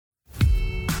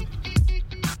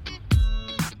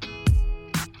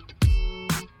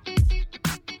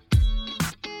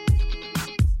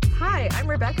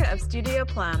Rebecca of Studio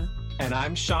Plum. And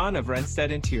I'm Sean of Renstead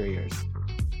Interiors.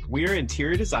 We're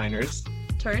interior designers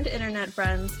turned internet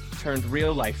friends turned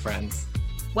real life friends.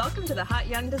 Welcome to the Hot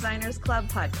Young Designers Club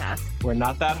podcast. We're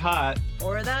not that hot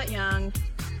or that young.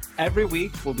 Every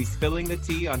week, we'll be spilling the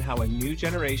tea on how a new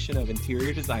generation of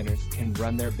interior designers can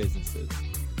run their businesses.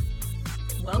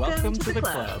 Welcome to the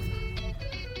club.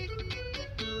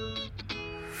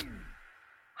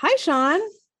 Hi, Sean.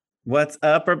 What's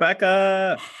up,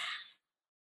 Rebecca?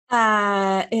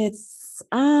 It's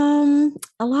a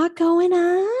lot going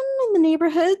on in the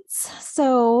neighborhoods,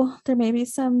 so there may be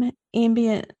some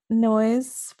ambient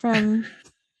noise from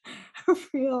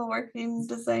real working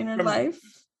designer life.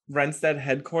 Renstead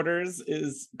headquarters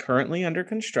is currently under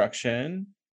construction.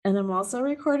 And I'm also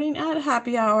recording at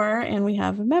happy hour, and we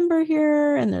have a member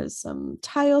here, and there's some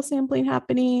tile sampling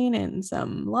happening and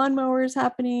some lawnmowers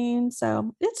happening.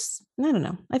 So it's, I don't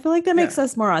know. I feel like that makes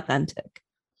us more authentic.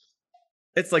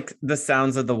 It's like the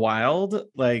sounds of the wild.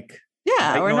 Like,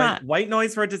 white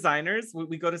noise for designers.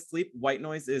 We go to sleep. White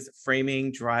noise is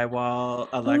framing, drywall,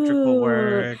 electrical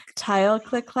work, tile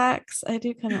click clacks. I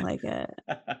do kind of like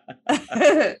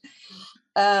it.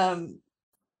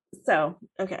 So,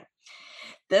 okay.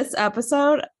 This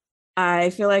episode,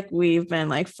 I feel like we've been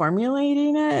like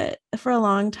formulating it for a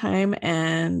long time,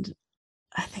 and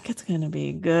I think it's going to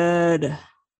be good.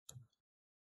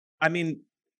 I mean,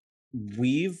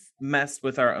 we've messed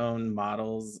with our own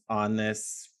models on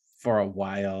this for a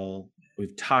while.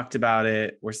 We've talked about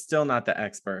it. We're still not the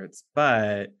experts,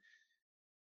 but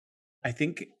I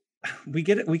think we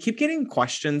keep getting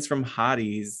questions from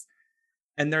hotties.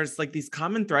 And there's like these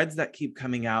common threads that keep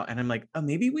coming out. And I'm like, oh,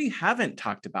 maybe we haven't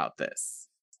talked about this.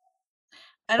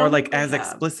 Or like as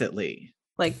explicitly.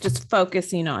 Like just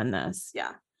focusing on this.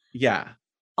 Yeah. Yeah.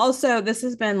 Also, this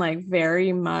has been like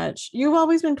very much, you've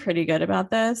always been pretty good about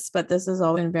this, but this has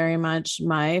all been very much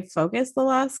my focus the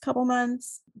last couple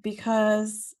months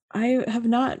because I have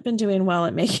not been doing well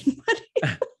at making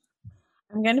money.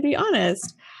 I'm going to be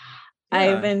honest. Yeah.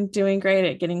 I've been doing great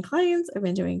at getting clients. I've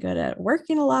been doing good at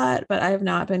working a lot, but I have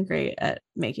not been great at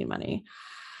making money.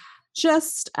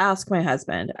 Just ask my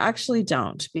husband. Actually,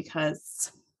 don't,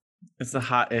 because it's a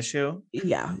hot issue.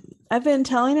 Yeah. I've been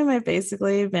telling him I've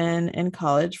basically been in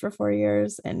college for 4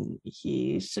 years, and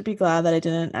he should be glad that I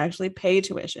didn't actually pay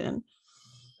tuition.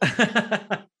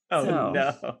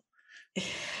 No.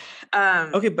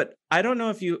 Okay, but I don't know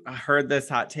if you heard this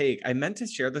hot take. I meant to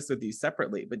share this with you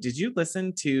separately, but did you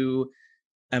listen to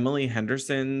Emily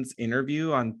Henderson's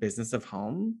interview on Business of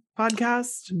Home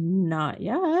podcast? Not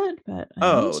yet, but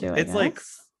it's like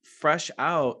fresh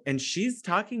out, and she's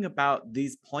talking about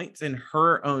these points in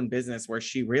her own business where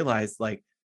she realized like,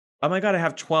 oh my God, I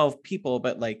have 12 people,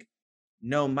 but like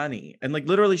no money. And like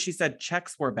literally she said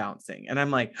checks were bouncing. And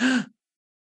I'm like,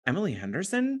 Emily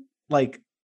Henderson? Like,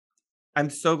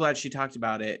 I'm so glad she talked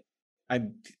about it. I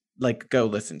like go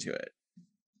listen to it.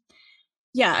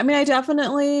 Yeah, I mean, I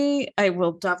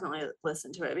will definitely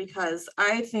listen to it because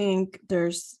I think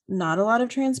there's not a lot of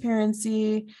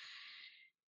transparency.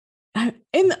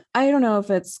 And I don't know if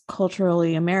it's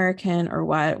culturally American or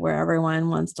what, where everyone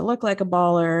wants to look like a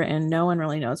baller and no one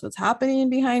really knows what's happening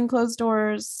behind closed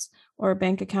doors or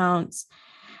bank accounts.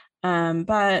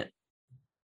 But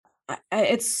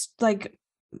it's like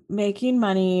making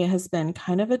money has been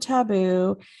kind of a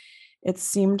taboo. It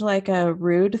seemed like a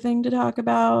rude thing to talk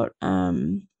about.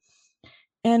 And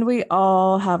we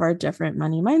all have our different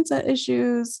money mindset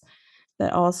issues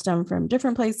that all stem from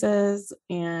different places.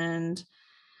 And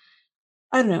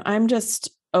I don't know. I'm just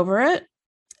over it.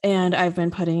 And I've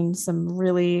been putting some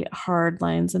really hard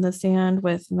lines in the sand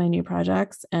with my new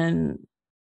projects. And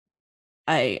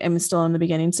I am still in the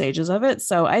beginning stages of it.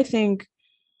 So I think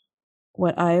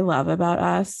what I love about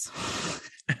us,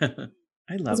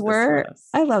 I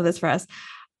love this for us.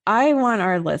 I want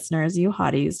our listeners, you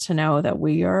hotties, to know that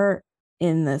we are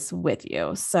in this with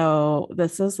you. So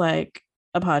this is like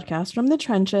a podcast from the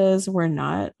trenches. We're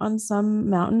not on some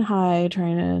mountain high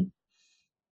trying to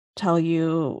tell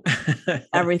you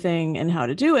everything and how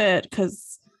to do it,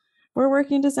 because we're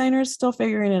working designers still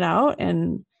figuring it out.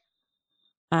 And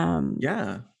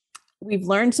we've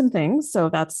learned some things. So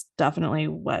that's definitely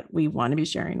what we want to be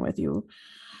sharing with you,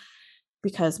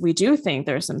 because we do think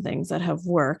there's some things that have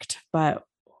worked, but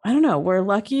I don't know, we're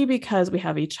lucky because we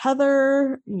have each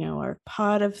other, our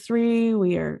pod of 3,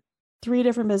 we are 3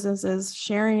 different businesses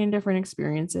sharing different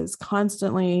experiences,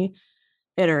 constantly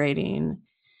iterating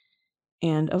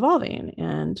and evolving.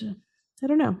 And I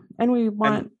don't know. And we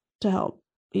want to help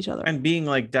each other. And being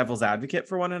like devil's advocate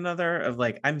for one another of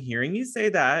like, I'm hearing you say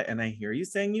that, and I hear you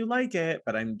saying you like it,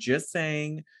 but I'm just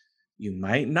saying you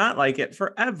might not like it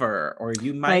forever, or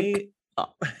you might.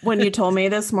 When you told me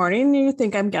this morning, you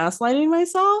think I'm gaslighting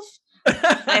myself.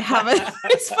 I haven't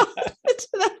responded to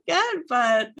that yet,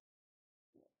 but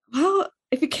well,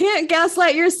 if you can't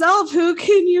gaslight yourself, who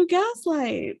can you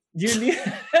gaslight? You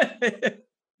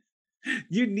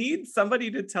need somebody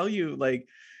to tell you, like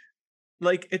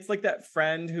it's like that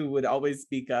friend who would always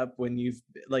speak up when you've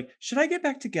like, should I get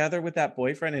back together with that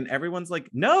boyfriend? And everyone's like,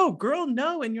 no, girl,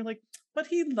 no. And you're like, but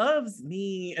he loves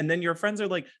me. And then your friends are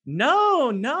like,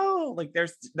 no, like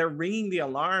they're ringing the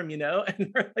alarm, and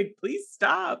they're like, please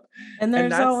stop. And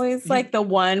there's always like the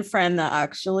one friend that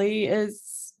actually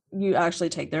you actually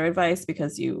take their advice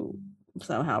because you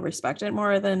somehow respect it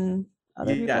more than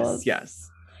other people. Yes.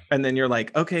 And then you're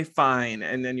like, okay, fine.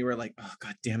 And then you were like, oh,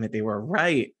 God damn it. They were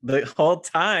right the whole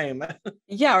time.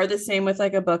 Yeah. Or the same with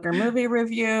like a book or movie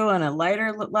review on a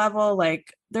lighter level.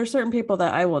 Like there's certain people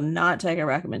that I will not take a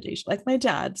recommendation, like my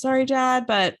dad. Sorry, Dad.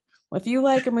 But if you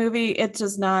like a movie, it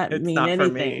does not mean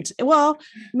anything. Well,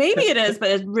 maybe it is, but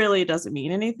it really doesn't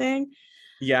mean anything.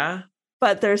 Yeah.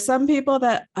 But there's some people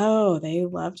that, they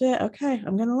loved it. Okay.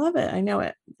 I'm going to love it. I know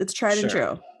it. It's tried and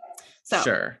true. So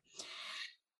sure.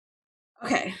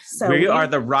 Okay, so we are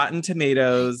the Rotten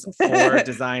Tomatoes for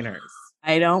designers.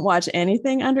 I don't watch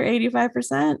anything under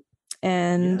 85%,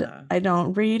 and I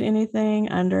don't read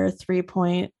anything under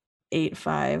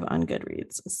 3.85 on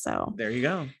Goodreads. So there you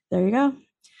go.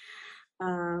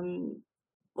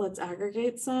 Let's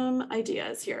aggregate some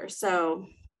ideas here. So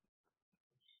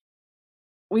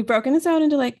we've broken this out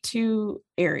into like two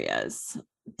areas.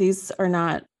 These are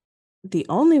not the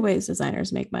only ways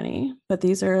designers make money, but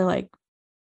these are like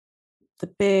the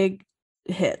big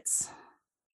hits.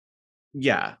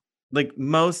 Yeah. Like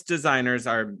most designers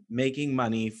are making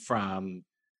money from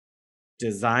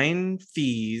design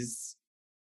fees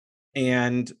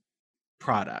and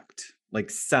product,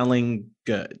 like selling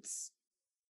goods.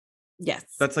 Yes.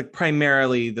 That's like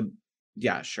primarily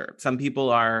sure. Some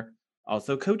people are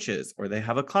also coaches, or they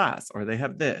have a class, or they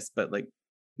have this, but like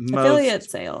affiliate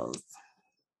sales.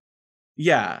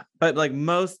 Yeah. But like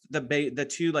most, the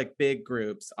two like big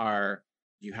groups are,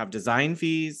 you have design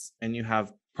fees and you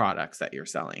have products that you're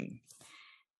selling.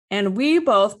 And we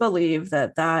both believe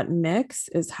that mix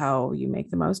is how you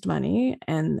make the most money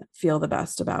and feel the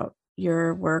best about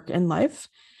your work and life.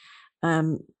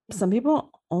 Some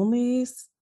people only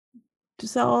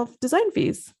sell design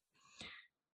fees.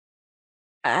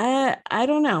 I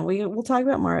don't know. We'll talk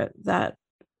about more of that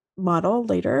model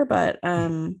later, but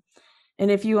and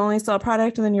if you only sell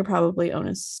product, then you probably own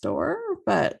a store,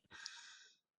 but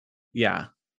yeah,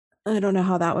 I don't know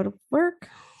how that would work.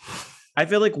 I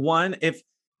feel like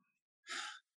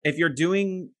if you're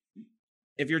doing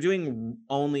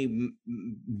only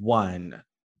one,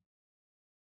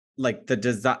 like the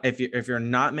design, if you're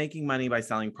not making money by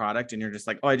selling product and you're just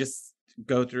like, I just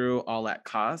go through all that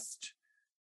cost,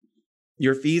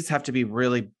 your fees have to be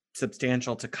really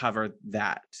substantial to cover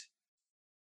that.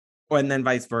 And then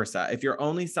vice versa. If you're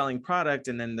only selling product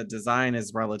and then the design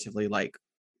is relatively like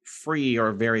free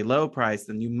or very low price,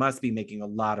 then you must be making a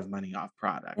lot of money off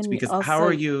product. And because how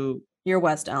are you? You're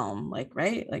West Elm,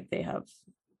 right? Like they have.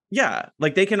 Yeah,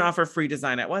 like they can offer free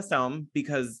design at West Elm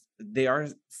because they are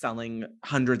selling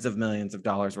hundreds of millions of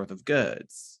dollars worth of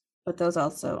goods. But those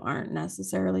also aren't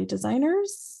necessarily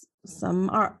designers. Some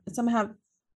have.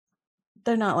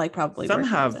 They're not like probably. Some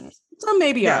have. Designers. Some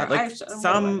maybe are. Like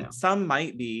some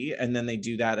might be, and then they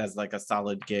do that as like a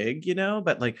solid gig,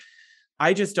 But like,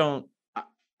 I just don't.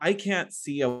 I can't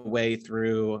see a way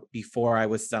through before I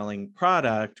was selling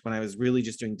product when I was really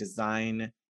just doing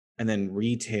design and then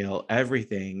retail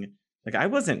everything. Like I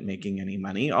wasn't making any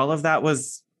money. All of that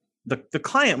was the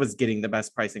client was getting the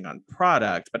best pricing on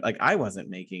product, but like I wasn't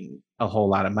making a whole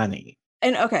lot of money.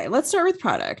 And okay, let's start with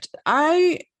product.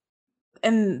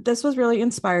 And this was really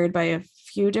inspired by a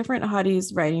few different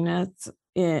hotties writing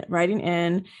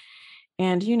in.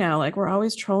 And, like we're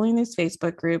always trolling these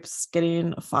Facebook groups,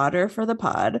 getting fodder for the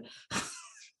pod.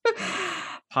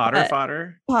 Pod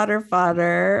fod.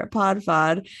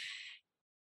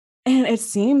 And it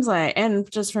seems like,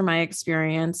 and just from my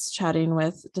experience chatting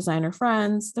with designer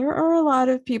friends, there are a lot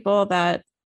of people that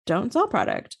don't sell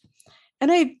product.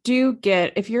 And I do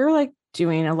get, if you're like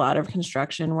doing a lot of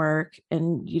construction work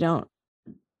and you don't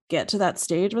get to that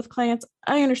stage with clients,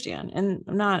 I understand.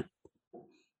 And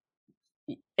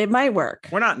it might work.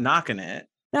 We're not knocking it.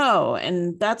 No.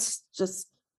 And that's just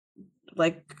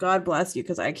like, God bless you.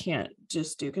 Cause I can't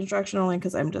just do construction only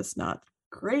because I'm just not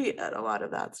great at a lot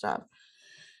of that stuff.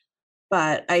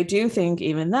 But I do think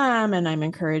even them, and I'm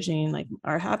encouraging like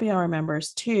our happy hour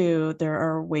members too, there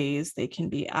are ways they can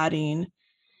be adding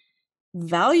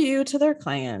value to their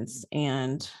clients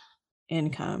and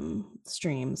income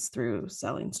streams through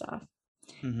selling stuff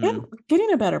and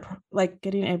getting a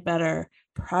better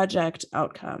project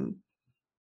outcome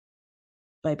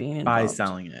by being involved. By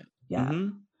selling it. Yeah.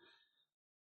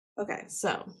 Okay,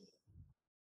 so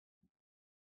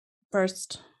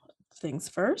first things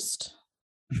first,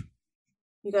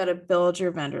 you got to build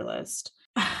your vendor list.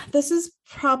 This is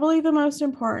probably the most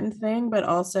important thing, but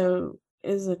also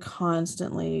is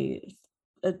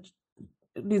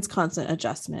needs constant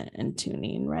adjustment and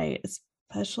tuning, right?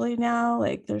 Especially now,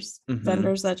 like there's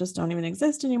vendors that just don't even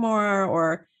exist anymore,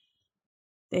 or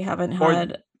they haven't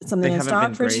had something in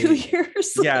stock for 2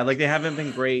 years. Yeah, like they haven't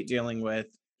been great dealing with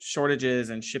shortages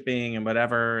and shipping and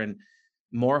whatever, and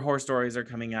more horror stories are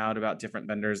coming out about different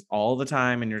vendors all the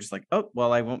time, and you're just like, oh,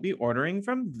 well, I won't be ordering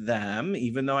from them,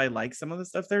 even though I like some of the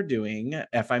stuff they're doing.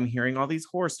 If I'm hearing all these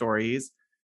horror stories,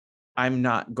 I'm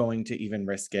not going to even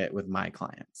risk it with my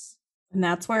clients. And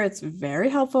that's where it's very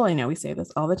helpful. I know we say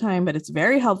this all the time, but it's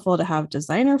very helpful to have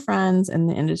designer friends in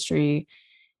the industry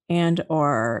and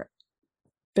or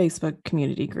Facebook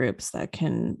community groups that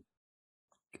can,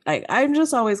 I'm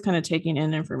just always kind of taking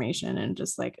in information and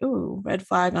just like, ooh, red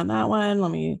flag on that one.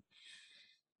 Let me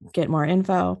get more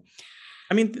info.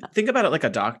 I mean, think about it like a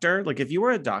doctor. Like if you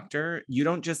were a doctor, you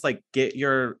don't just like get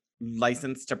your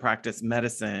license to practice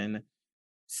medicine,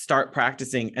 start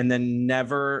practicing, and then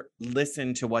never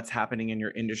listen to what's happening in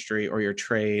your industry or your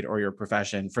trade or your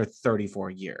profession for 34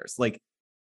 years. Like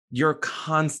you're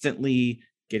constantly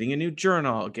getting a new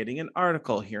journal, getting an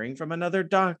article, hearing from another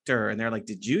doctor. And they're like,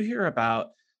 did you hear about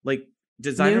like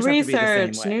designers new have to be the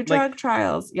research, same way. new drug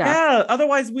trials. Yeah.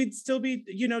 Otherwise we'd still be,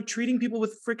 treating people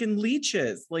with freaking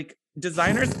leeches. Like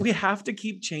designers, we have to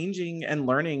keep changing and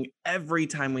learning every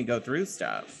time we go through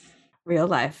stuff. Real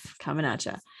life coming at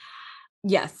you.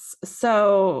 Yes.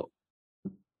 So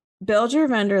build your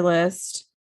vendor list.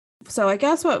 So I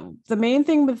guess what the main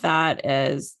thing with that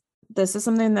is, this is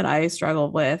something that I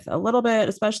struggled with a little bit,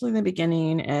 especially in the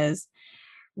beginning, is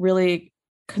really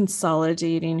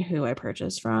consolidating who I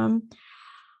purchase from.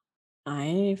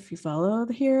 If you follow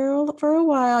here for a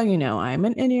while, I'm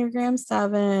an Enneagram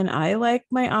 7. I like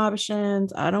my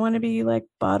options. I don't want to be like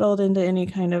bottled into any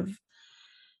kind of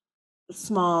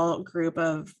small group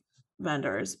of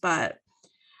vendors, but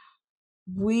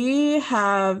we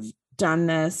have done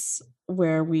this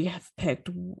where we have picked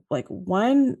like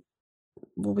one,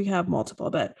 well, we have multiple,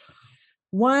 but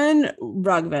one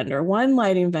rug vendor, one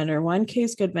lighting vendor, one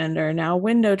case good vendor, now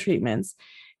window treatments.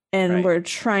 And we're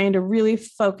trying to really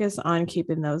focus on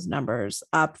keeping those numbers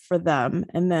up for them.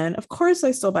 And then, of course,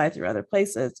 I still buy through other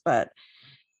places, but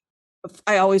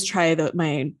I always try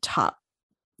my top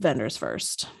vendors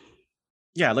first.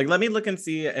 Yeah, like let me look and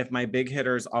see if my big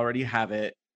hitters already have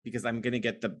it, because I'm going to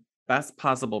get the best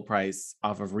possible price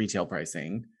off of retail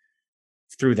pricing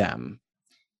through them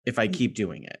if I keep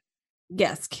doing it.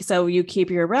 Yes. So you keep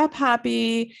your rep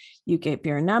happy, you keep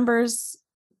your numbers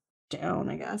down,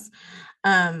 I guess.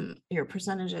 Your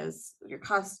percentages, your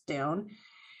costs down.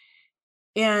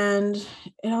 And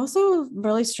it also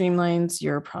really streamlines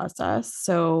your process.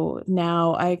 So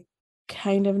now I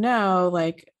kind of know,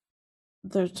 like,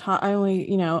 there's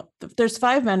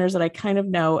 5 vendors that I kind of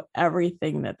know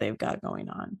everything that they've got going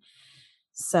on.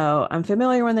 So I'm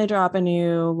familiar when they drop a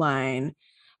new line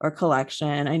or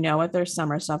collection. I know what their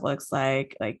summer stuff looks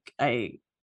like. Like I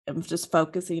am just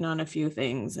focusing on a few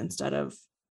things instead of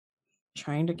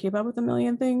trying to keep up with a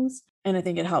million things. And I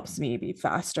think it helps me be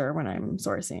faster when I'm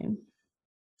sourcing.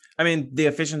 I mean, the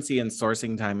efficiency in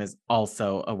sourcing time is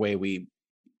also a way we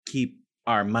keep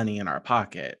our money in our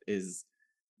pocket. Is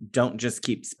don't just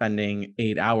keep spending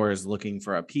 8 hours looking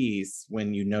for a piece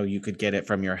when you could get it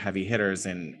from your heavy hitters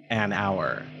in an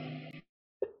hour.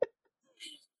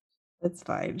 It's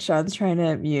fine. Sean's trying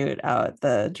to mute out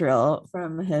the drill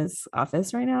from his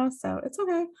office right now, so it's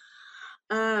okay.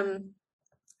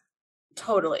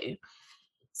 Totally.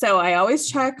 So I always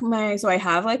check I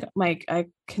have I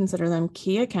consider them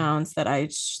key accounts that I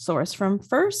source from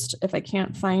first. If I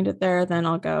can't find it there, then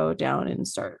I'll go down and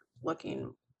start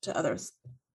looking to other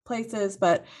places.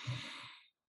 But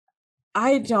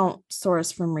I don't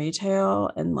source from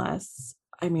retail unless,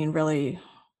 really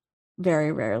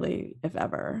very rarely, if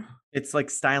ever. It's like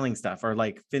styling stuff or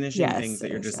like finishing things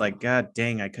that you're just like, God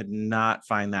dang, I could not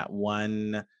find that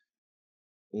one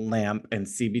lamp, and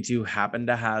CB2 happened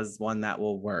to has one that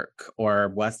will work, or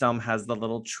West Elm has the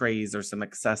little trays or some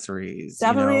accessories.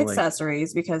 Definitely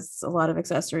accessories, because a lot of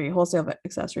wholesale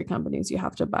accessory companies, you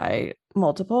have to buy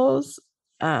multiples.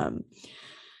 And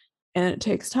it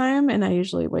takes time, and I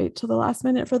usually wait till the last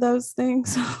minute for those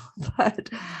things. But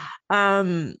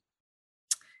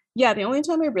Yeah, the only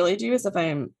time I really do is if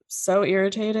I'm so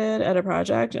irritated at a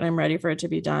project and I'm ready for it to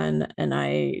be done, and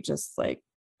I just like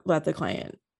let the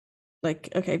client, like,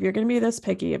 okay, if you're going to be this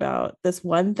picky about this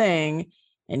one thing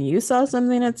and you saw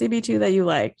something at CB2 that you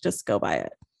like, just go buy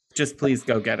it. Just please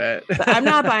go get it. But I'm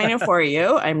not buying it for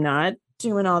you. I'm not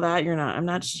doing all that. I'm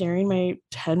not sharing my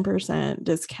 10%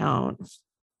 discount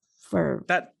for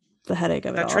that the headache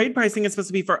of it that all. trade pricing is supposed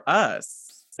to be for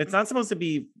us. It's not supposed to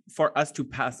be for us to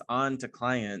pass on to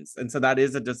clients. And so that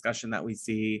is a discussion that we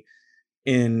see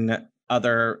in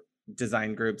other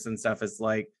design groups and stuff, is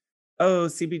like, oh,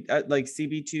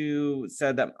 CB2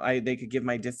 said that they could give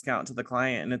my discount to the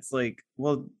client. And it's like,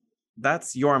 well,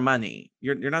 that's your money.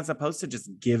 You're not supposed to just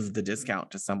give the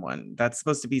discount to someone. That's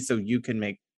supposed to be so you can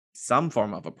make some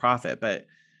form of a profit. But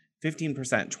 15%,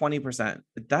 20%,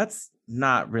 that's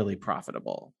not really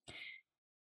profitable.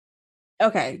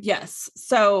 Okay, yes.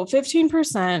 So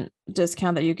 15%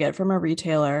 discount that you get from a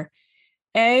retailer.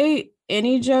 Any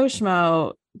Joe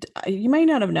Schmo, you might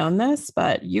not have known this,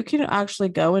 but you can actually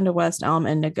go into West Elm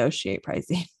and negotiate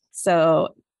pricing. So,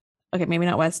 okay, maybe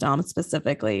not West Elm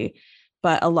specifically,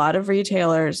 but a lot of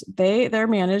retailers, their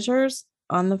managers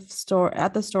at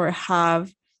the store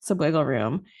have some wiggle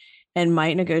room and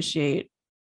might negotiate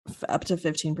up to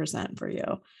 15% for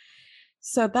you.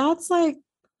 So that's like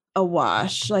a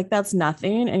wash, like that's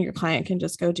nothing, and your client can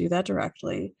just go do that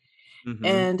directly. Mm-hmm.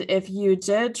 And if you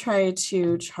did try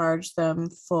to charge them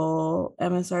full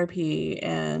MSRP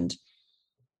and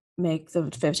make the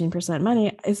 15%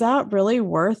 money, is that really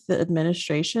worth the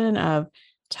administration of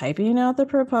typing out the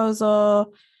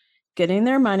proposal, getting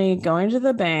their money, going to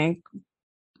the bank,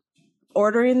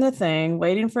 ordering the thing,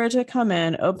 waiting for it to come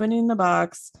in, opening the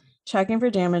box, checking for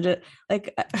damages?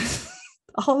 Like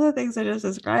all the things I just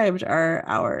described are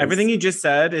ours. Everything you just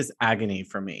said is agony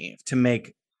for me to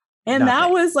make. And nothing.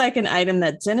 That was like an item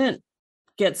that didn't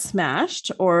get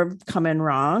smashed or come in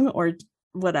wrong or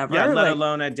whatever. Yeah, let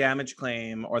alone a damage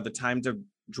claim or the time to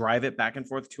drive it back and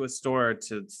forth to a store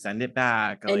to send it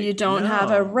back. And you don't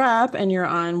have a rep, and you're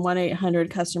on 1-800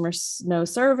 customer no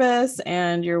service,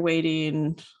 and you're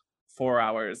waiting 4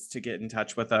 hours to get in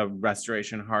touch with a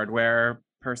restoration hardware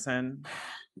person.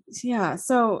 Yeah.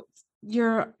 So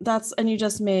you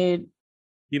just made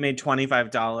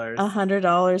 $25,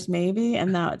 $100 maybe,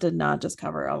 and that did not just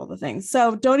cover all the things.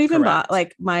 So don't even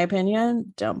like my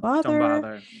opinion, don't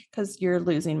bother, because you're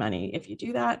losing money if you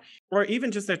do that. Or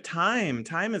even just their time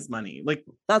is money. Like,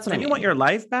 that's what I mean. You want your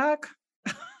life back?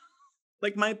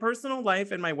 Like, my personal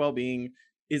life and my well-being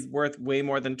is worth way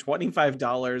more than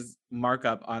 $25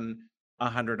 markup on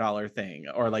 $100 thing,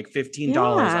 or like $15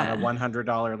 on a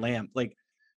 $100 lamp. Like,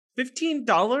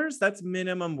 $15, that's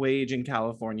minimum wage in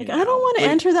California. Like, I don't want to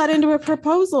enter that into a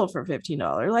proposal for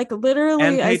 $15. Like, literally,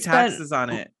 and pay taxes on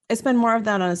it. I spend more of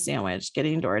that on a sandwich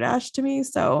getting DoorDash to me.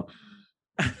 So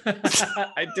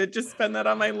I did just spend that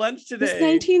on my lunch today.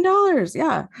 It's $19.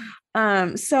 Yeah.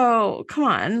 So come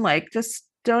on, like, just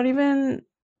don't even.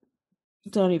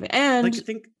 And like,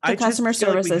 the customer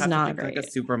service is not great. Like a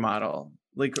supermodel.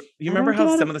 Like, you remember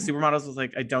how some of the supermodels was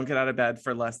like, I don't get out of bed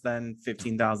for less than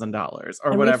 $15,000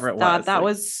 or whatever it was. That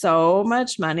was so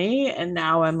much money. And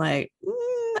now I'm like,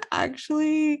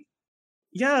 actually.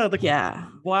 Yeah. Like, yeah.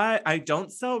 Why? I don't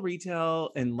sell retail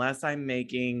unless I'm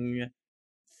making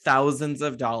thousands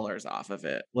of dollars off of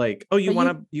it. Like, oh,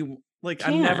 I'm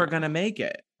never going to make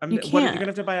it. You're going to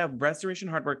have to buy a Restoration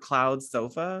Hardware cloud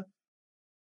sofa.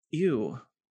 Ew.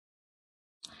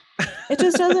 It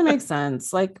just doesn't make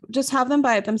sense. Like, just have them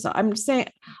buy it themselves. I'm just saying,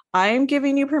 I'm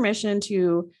giving you permission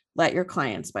to let your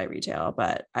clients buy retail,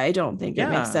 but I don't think it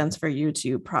makes sense for you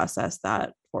to process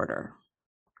that order.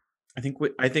 I think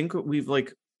we've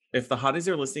like, if the hotties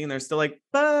are listening and they're still like,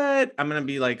 but I'm going to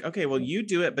be like, okay, well, you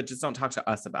do it, but just don't talk to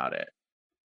us about it.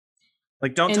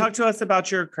 Like, don't talk to us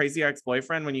about your crazy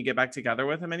ex-boyfriend when you get back together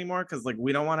with him anymore. Cause like,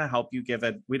 we don't want to help you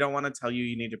we don't want to tell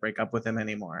you need to break up with him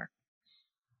anymore.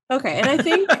 Okay. And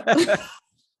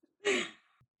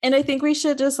I think we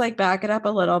should just like back it up a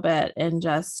little bit and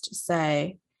just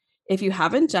say, if you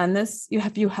haven't done this, you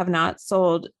have not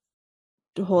sold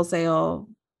wholesale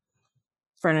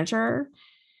furniture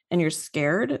and you're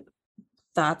scared,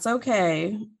 that's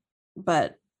okay,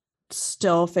 but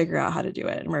still figure out how to do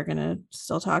it. And we're going to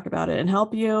still talk about it and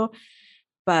help you,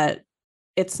 but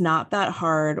it's not that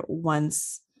hard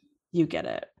once you get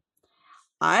it.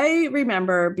 I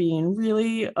remember being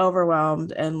really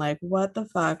overwhelmed and like, what the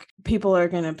fuck? People are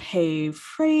going to pay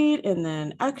freight and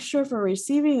then extra for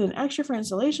receiving and extra for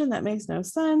installation. That makes no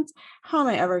sense. How am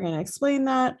I ever going to explain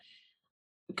that?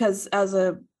 Because as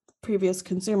a previous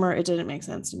consumer, it didn't make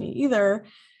sense to me either.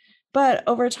 But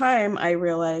over time, I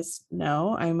realized,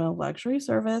 no, I'm a luxury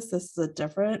service. This is a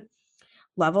different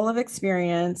level of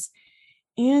experience.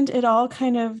 And it all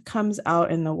kind of comes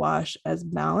out in the wash as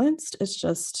balanced. It's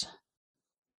just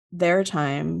their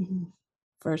time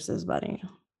versus money.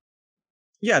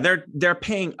 Yeah, they're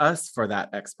paying us for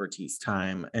that expertise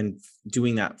time and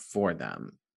doing that for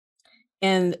them.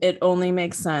 And it only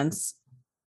makes sense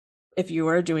if you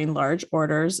are doing large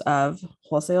orders of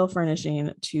wholesale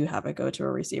furnishing to have it go to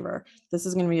a receiver. This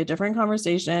is going to be a different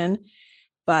conversation,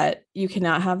 but you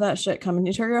cannot have that shit coming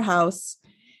into your house.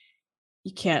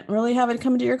 You can't really have it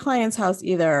come to your client's house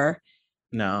either.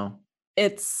 No.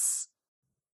 It's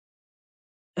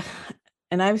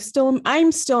and I'm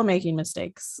still making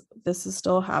mistakes. This is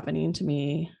still happening to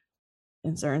me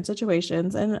in certain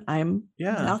situations, and I'm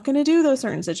not going to do those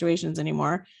certain situations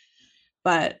anymore.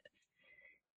 But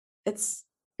it's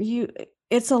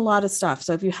a lot of stuff.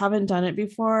 So if you haven't done it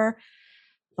before,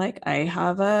 like I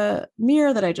have a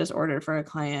mirror that I just ordered for a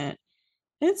client.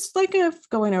 It's like a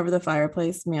going over the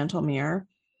fireplace mantle mirror.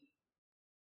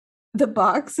 The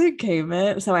box it came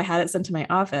in, so I had it sent to my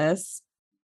office,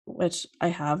 which I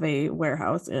have a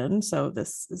warehouse in, so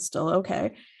this is still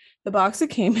okay. The box it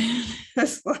came in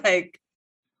is like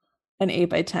an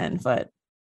 8x10 foot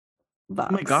box.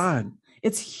 Oh my God.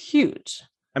 It's huge.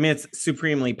 I mean, it's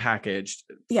supremely packaged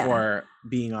for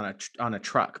being on a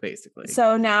truck, basically.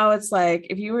 So now it's like,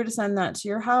 if you were to send that to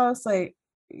your house, like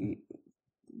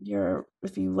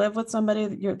if you live with somebody,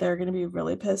 they're going to be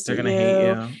really pissed at you. They're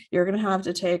going to hate you. You're going to have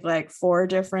to take like 4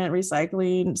 different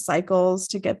recycling cycles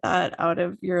to get that out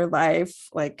of your life.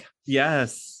 Like,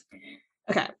 yes.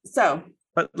 Okay. So,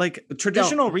 but like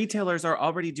traditional retailers are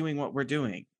already doing what we're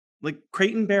doing. Like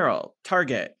Crate and Barrel,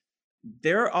 Target,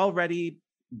 they're already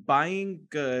buying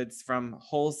goods from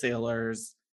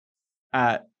wholesalers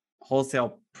at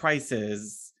wholesale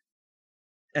prices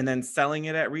and then selling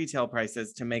it at retail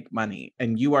prices to make money.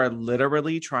 And you are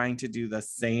literally trying to do the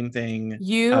same thing as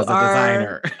a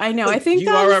designer. I know. I think you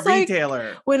are a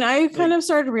retailer. When I kind of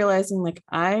started realizing like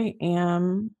I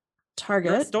am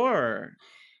Target store,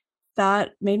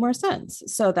 that made more sense.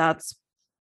 So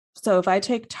if I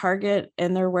take Target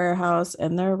and their warehouse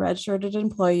and their red-shirted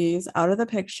employees out of the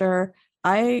picture,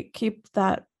 I keep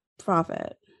that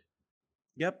profit.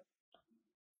 Yep.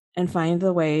 And find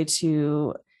the way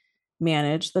to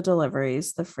manage the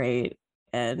deliveries, the freight.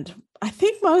 And I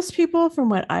think most people, from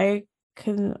what I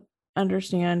can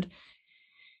understand,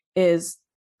 is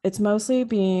it's mostly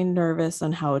being nervous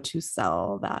on how to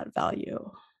sell that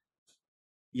value.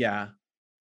 Yeah.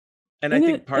 And I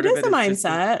think part of it is a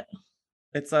mindset.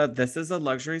 This is a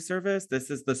luxury service. This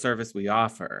is the service we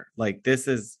offer. Like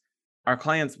our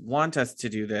clients want us to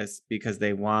do this because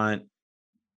they want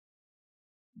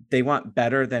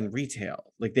better than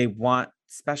retail. Like they want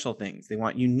special things. They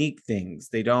want unique things.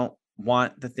 They don't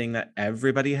want the thing that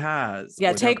everybody has.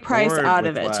 Yeah, take price out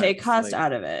of it, take cost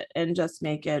out of it, and just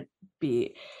make it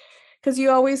be. Because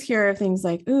you always hear of things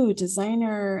like, ooh,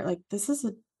 designer, like this is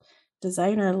a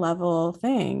designer level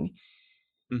thing.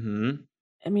 Mm-hmm.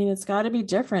 I mean, it's got to be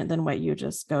different than what you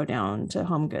just go down to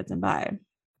Home Goods and buy.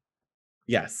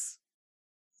 Yes.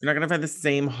 You're not going to find the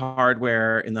same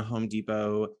hardware in the Home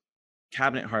Depot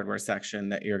cabinet hardware section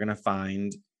that you're going to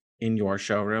find in your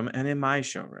showroom and in my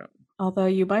showroom. Although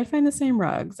you might find the same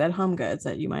rugs at Home Goods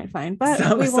that you might find, but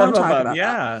we won't talk about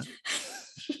that.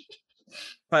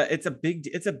 But it's a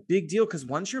big deal because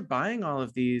once you're buying all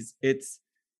of these, it's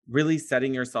really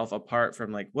setting yourself apart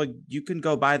from like, well, you can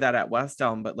go buy that at West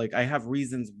Elm, but like I have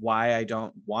reasons why I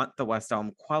don't want the West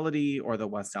Elm quality or the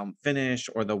West Elm finish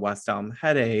or the West Elm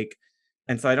headache.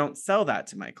 And so I don't sell that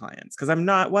to my clients because I'm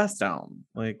not West Elm.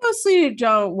 Like mostly you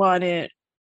don't want it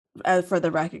for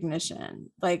the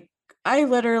recognition. Like I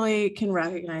literally can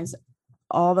recognize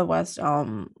all the West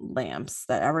Elm lamps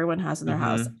that everyone has in their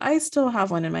house. I still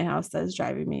have one in my house that is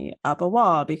driving me up a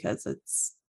wall because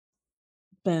it's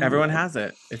been everyone has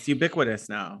it. It's ubiquitous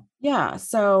now. Yeah.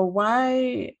 So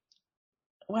why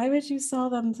would you sell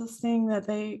them this thing that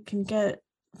they can get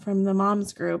from the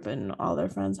mom's group and all their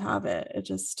friends have it? It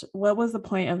just, what was the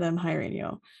point of them hiring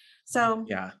you? So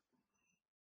yeah,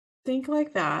 think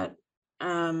like that.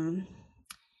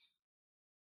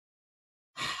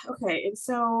 Okay, and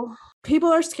so people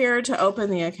are scared to open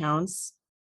the accounts.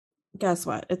 Guess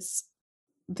what? It's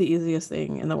the easiest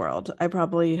thing in the world. I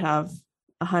probably have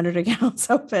 100 accounts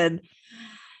open.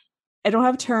 I don't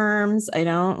have terms. I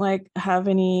don't like have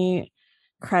any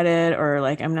credit or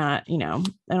like I'm not, I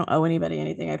don't owe anybody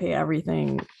anything. I pay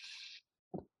everything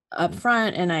up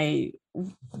front and I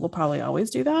will probably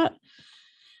always do that.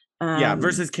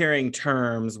 Versus carrying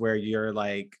terms where you're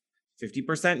like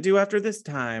 50% due after this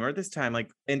time or this time.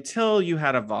 Like until you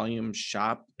had a volume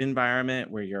shop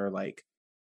environment where you're like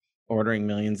ordering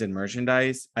millions in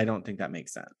merchandise, I don't think that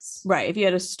makes sense. Right. If you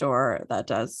had a store that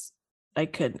does, I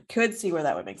could see where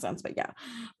that would make sense. But yeah,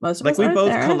 most of Like us aren't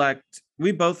there.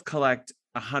 we both collect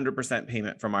 100%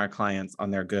 payment from our clients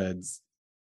on their goods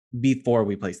before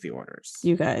we place the orders.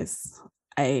 You guys,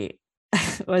 I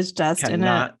was just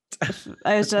Cannot.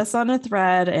 I was just on a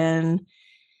thread and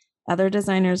other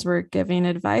designers were giving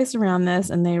advice around this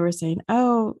and they were saying,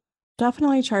 oh,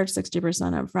 definitely charge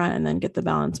 60% up front and then get the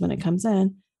balance when it comes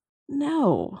in.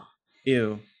 No.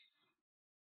 Ew.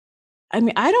 I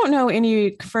mean, I don't know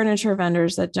any furniture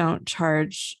vendors that don't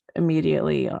charge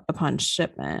immediately upon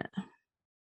shipment.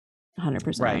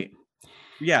 100%. Right.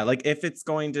 Yeah. Like if it's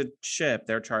going to ship,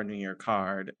 they're charging your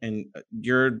card and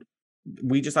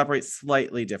we just operate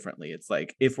slightly differently. It's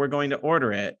like, if we're going to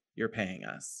order it, you're paying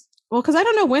us. Well, because I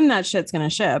don't know when that shit's going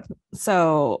to ship.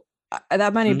 So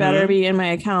that money better be in my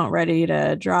account ready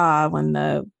to draw when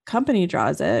the company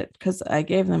draws it because I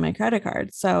gave them my credit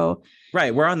card. So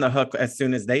right, we're on the hook as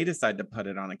soon as they decide to put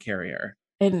it on a carrier.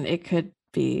 And it could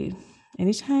be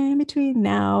anytime between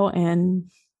now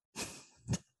and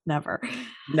never.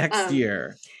 Next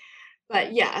year.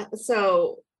 But yeah,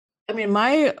 so I mean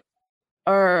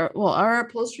our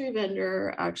upholstery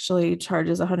vendor actually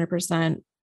charges 100%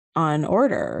 on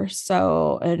order.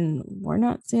 So, and we're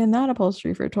not seeing that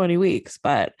upholstery for 20 weeks,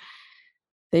 but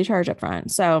they charge up front.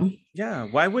 So yeah,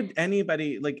 why would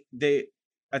anybody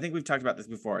I think we've talked about this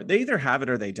before. They either have it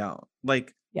or they don't.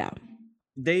 Like, yeah,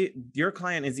 your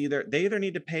client is they either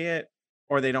need to pay it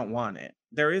or they don't want it.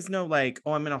 There is no like,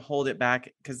 oh, I'm going to hold it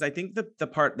back. Cause I think the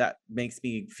part that makes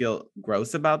me feel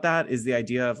gross about that is the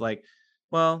idea of like,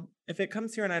 well, if it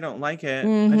comes here and I don't like it,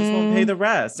 I just won't pay the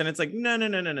rest. And it's like,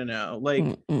 no.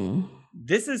 Like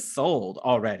this is sold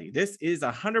already. This is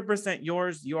 100%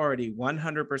 yours. You already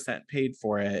 100% paid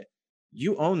for it.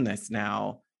 You own this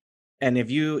now. And if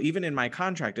even in my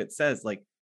contract, it says like,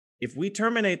 if we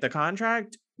terminate the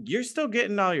contract, you're still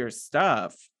getting all your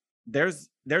stuff. There's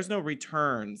no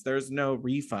returns. There's no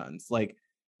refunds. Like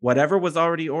whatever was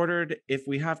already ordered, if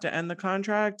we have to end the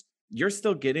contract, you're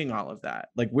still getting all of that.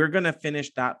 Like we're going to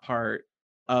finish that part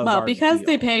of our because deal.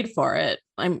 they paid for it.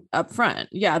 I'm upfront.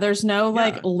 Yeah. There's no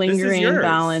like lingering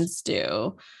balance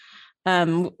due.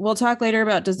 We'll talk later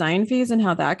about design fees and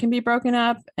how that can be broken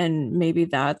up. And maybe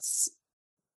that's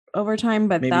over time,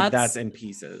 but maybe that's in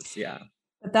pieces. Yeah.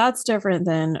 But that's different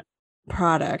than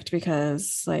product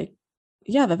because like,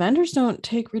 yeah, the vendors don't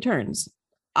take returns.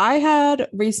 I had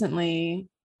recently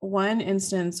one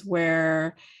instance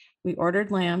where we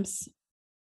ordered lamps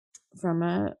from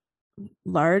a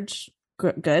large,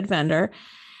 good vendor.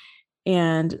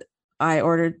 And I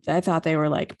thought they were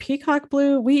like peacock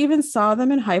blue. We even saw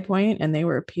them in High Point and they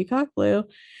were peacock blue.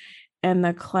 And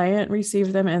the client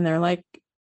received them and they're like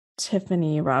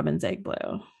Tiffany Robin's egg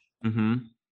blue. Mm-hmm.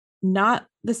 Not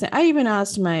the same. I even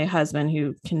asked my husband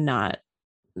who cannot,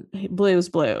 blue is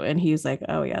blue. And he's like,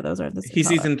 oh yeah, those aren't the same. He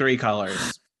sees in 3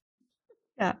 colors.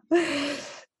 Yeah.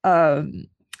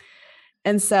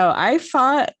 And so I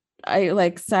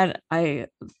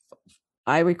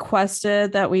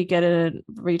requested that we get a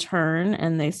return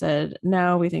and they said,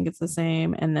 no, we think it's the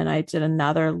same. And then I did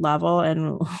another level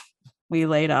and we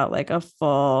laid out like a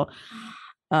full,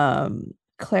 it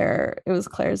was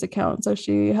Claire's account. So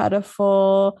she had a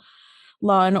full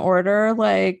Law and Order,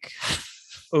 like,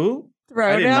 oh,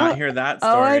 I did not hear that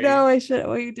story. Oh, I know.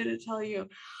 We didn't tell you.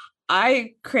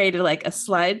 I created like a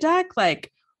slide deck,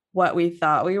 like what we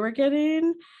thought we were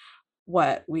getting,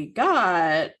 what we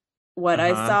got, what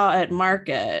I saw at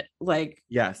market. Like,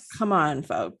 yes, come on,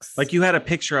 folks. Like you had a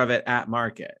picture of it at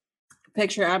market.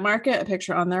 Picture at market, a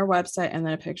picture on their website, and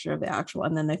then a picture of the actual.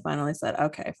 And then they finally said,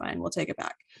 okay, fine, we'll take it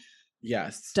back.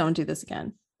 Yes. Don't do this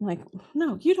again. I'm like,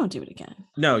 no, you don't do it again.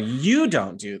 No, you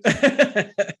don't do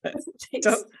that.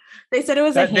 They said it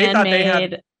was a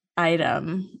handmade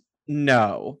item.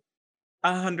 No.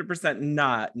 100%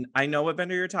 not. I know what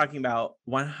vendor you're talking about.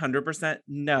 100%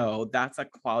 no. That's a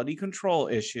quality control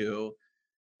issue.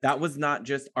 That was not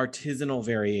just artisanal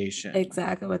variation.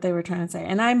 Exactly what they were trying to say.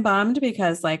 And I'm bummed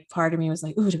because like part of me was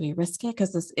like, ooh, do we risk it?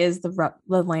 Because this is the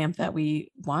lamp that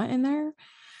we want in there.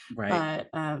 Right.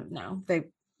 But no,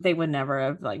 they would never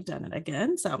have like done it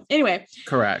again. So anyway.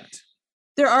 Correct.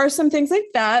 There are some things like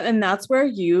that. And that's where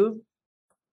you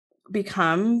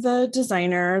become the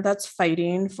designer that's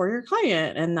fighting for your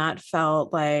client. And that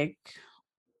felt like,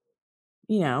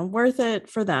 worth it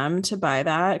for them to buy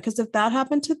that. Because if that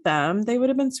happened to them, they would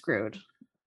have been screwed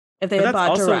if they had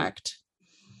bought direct.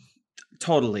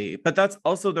 Totally. But that's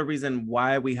also the reason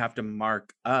why we have to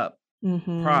mark up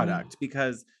product,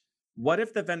 because what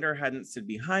if the vendor hadn't stood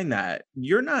behind that?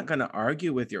 You're not going to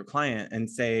argue with your client and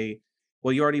say,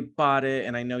 well, you already bought it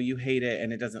and I know you hate it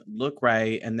and it doesn't look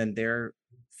right. And then they're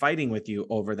fighting with you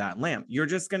over that lamp. You're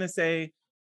just going to say,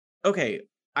 okay,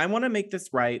 I want to make this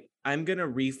right. I'm going to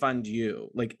refund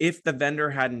you. Like if the vendor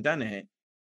hadn't done it,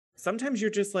 sometimes you're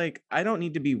just like, I don't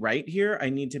need to be right here. I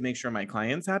need to make sure my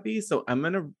client's happy. So I'm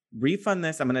going to refund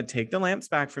this. I'm going to take the lamps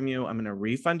back from you. I'm going to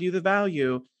refund you the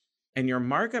value. And your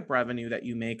markup revenue that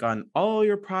you make on all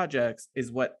your projects is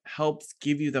what helps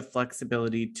give you the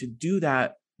flexibility to do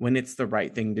that when it's the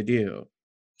right thing to do.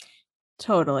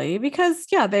 Totally. Because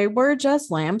yeah, they were just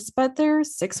lamps, but they're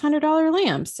 $600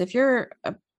 lamps. If you're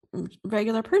a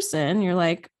regular person, you're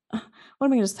like, what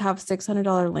am I going to just have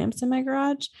 $600 lamps in my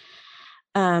garage?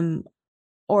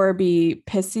 Or be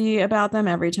pissy about them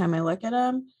every time I look at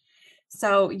them.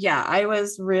 So yeah, I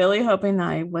was really hoping that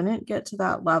I wouldn't get to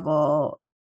that level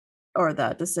or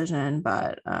that decision,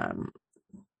 but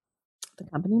the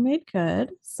company made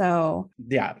good. So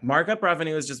yeah, markup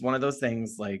revenue is just one of those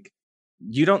things. Like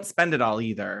you don't spend it all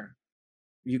either.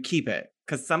 You keep it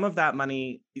because some of that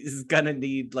money is gonna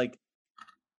need like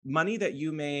money that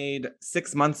you made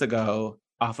 6 months ago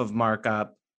off of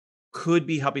markup could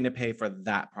be helping to pay for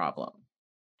that problem.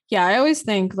 Yeah, I always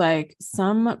think like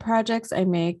some projects I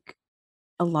make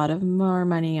a lot of more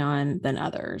money on than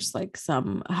others. Like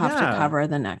some have to cover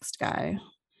the next guy.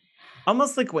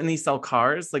 Almost like when they sell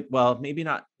cars, like, well, maybe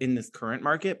not in this current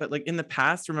market, but like in the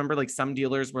past, remember like some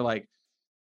dealers were like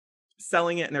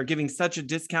selling it and they're giving such a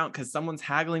discount because someone's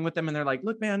haggling with them and they're like,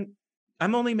 look, man,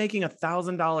 I'm only making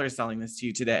 $1,000 selling this to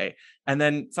you today. And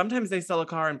then sometimes they sell a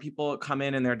car and people come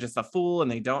in and they're just a fool and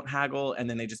they don't haggle and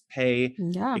then they just pay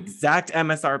exact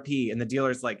MSRP. And the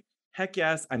dealer's like, heck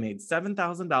yes, I made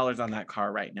 $7,000 on that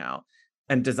car right now.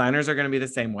 And designers are going to be the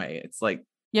same way. It's like,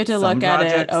 you have to look at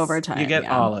it over time. You get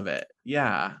all of it.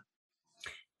 Yeah.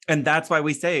 And that's why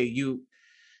we say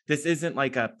this isn't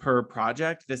like a per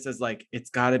project. This is like, it's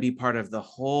got to be part of the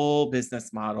whole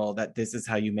business model that this is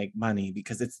how you make money,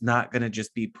 because it's not going to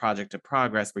just be project to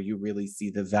progress where you really see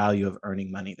the value of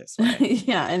earning money this way.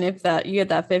 Yeah. And if you get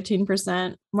that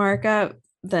 15% markup,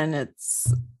 then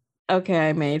it's okay.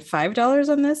 I made $5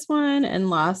 on this one and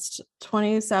lost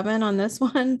 27 on this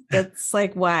one. That's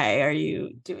like, why are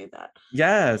you doing that?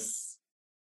 Yes.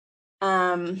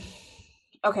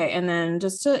 Okay. And then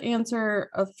just to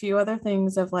answer a few other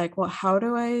things of like, well, how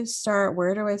do I start?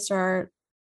 Where do I start?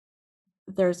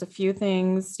 There's a few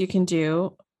things you can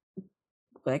do.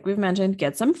 Like we've mentioned,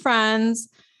 get some friends,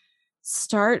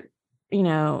 start,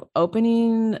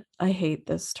 opening, I hate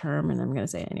this term and I'm going to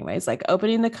say it anyways, like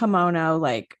opening the kimono,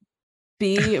 like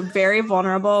be very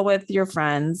vulnerable with your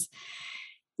friends.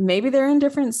 Maybe they're in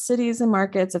different cities and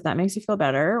markets, if that makes you feel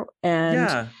better.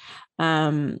 And,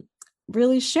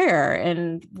 really share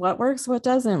and what works, what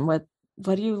doesn't, what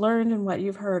you learned and what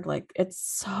you've heard. Like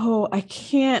I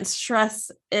can't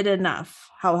stress it enough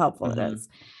how helpful it is.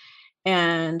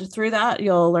 And through that,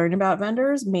 you'll learn about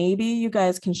vendors. Maybe you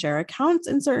guys can share accounts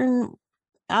in certain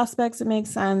aspects. It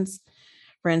makes sense.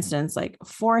 For instance, like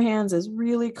Four Hands is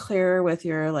really clear with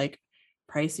your like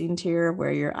pricing tier of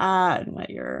where you're at and what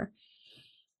your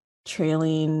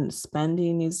trailing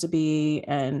spending needs to be.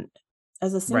 And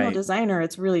as a single designer,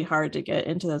 it's really hard to get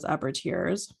into those upper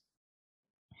tiers.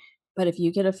 But if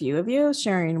you get a few of you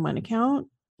sharing one account,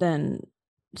 then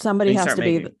somebody has to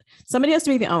be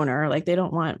the owner. Like they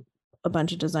don't want a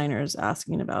bunch of designers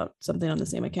asking about something on the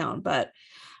same account, but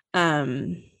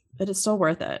it's still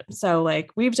worth it. So like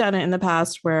we've done it in the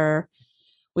past where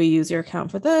we use your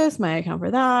account for this, my account for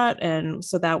that. And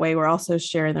so that way we're also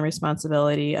sharing the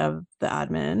responsibility of the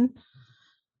admin.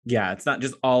 Yeah, it's not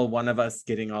just all one of us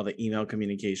getting all the email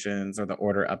communications or the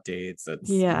order updates.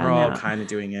 We're all kind of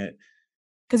doing it.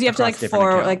 Because you have to like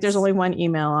forward, like there's only one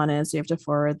email on it. So you have to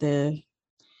forward the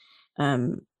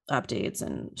updates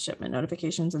and shipment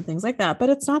notifications and things like that.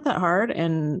 But it's not that hard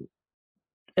and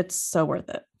it's so worth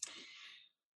it.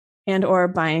 And or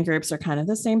buying groups are kind of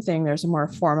the same thing. There's more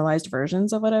formalized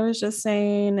versions of what I was just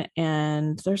saying.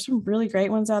 And there's some really great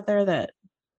ones out there that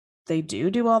they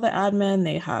do all the admin.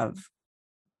 They have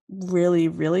really,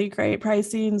 really great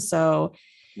pricing. So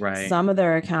some of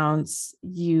their accounts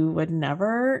you would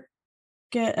never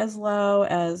get as low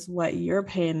as what you're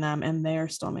paying them and they're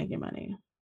still making money.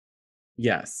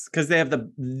 Yes, because they have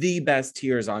the best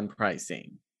tiers on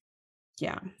pricing.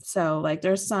 Yeah. So like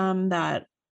there's some that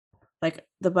like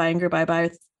the buying group I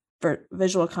buy for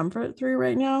visual comfort through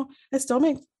right now, I still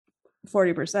make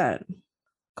 40%.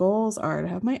 Goals are to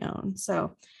have my own.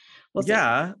 So We'll see.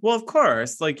 Yeah. Well, of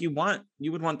course, like you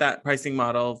would want that pricing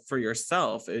model for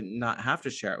yourself and not have to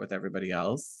share it with everybody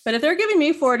else. But if they're giving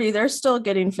me 40, they're still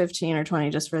getting 15 or 20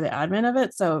 just for the admin of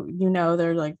it. So,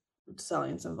 they're like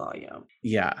selling some volume.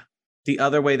 Yeah. The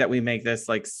other way that we make this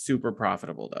like super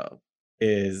profitable though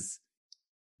is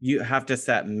you have to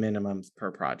set minimums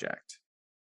per project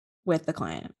With the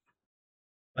client.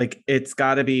 Like it's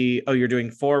got to be, oh, you're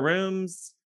doing 4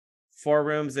 rooms. 4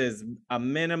 rooms is a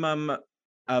minimum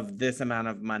of this amount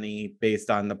of money based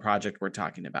on the project we're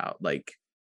talking about. Like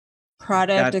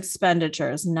product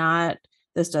expenditures, not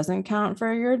this doesn't count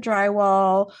for your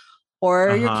drywall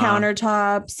or your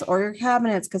countertops or your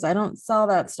cabinets, because I don't sell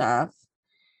that stuff.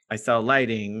 I sell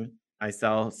lighting. I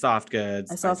sell soft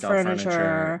goods. I sell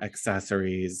furniture,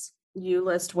 accessories. You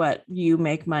list what you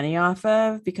make money off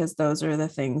of, because those are the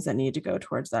things that need to go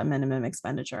towards that minimum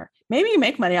expenditure. Maybe you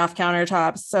make money off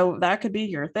countertops, so that could be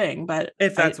your thing. But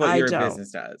if that's what your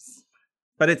business does,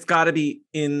 but it's got to be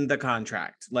in the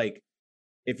contract. Like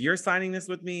if you're signing this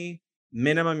with me,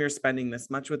 minimum you're spending this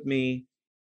much with me.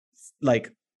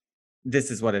 Like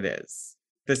this is what it is.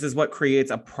 This is what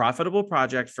creates a profitable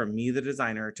project for me, the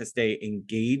designer, to stay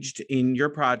engaged in your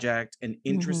project and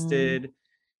interested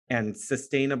and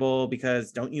sustainable,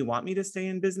 because don't you want me to stay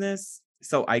in business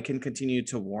so I can continue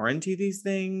to warranty these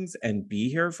things and be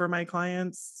here for my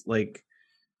clients? Like,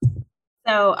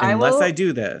 so unless I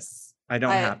do this, I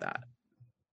don't have that.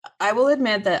 I will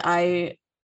admit that I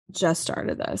just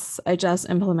started this. I just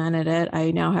implemented it.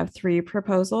 I now have 3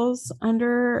 proposals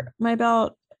under my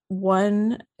belt.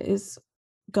 1 is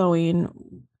going,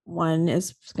 1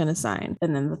 is going to sign,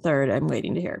 and then the 3rd I'm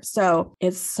waiting to hear. So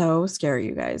it's so scary,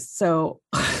 you guys. So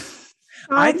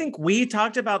I think we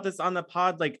talked about this on the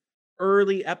pod, like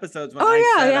early episodes when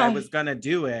I said I was going to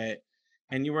do it.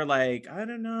 And you were like, I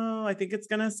don't know, I think it's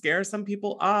going to scare some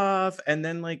people off. And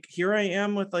then like, here I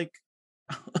am with like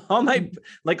all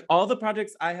the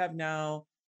projects I have now,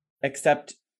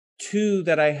 except 2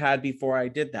 that I had before I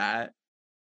did that.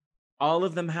 All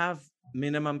of them have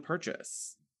minimum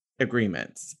purchase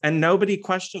agreements, and nobody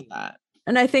questioned that.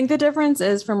 And I think the difference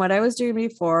is, from what I was doing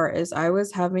before, is I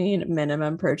was having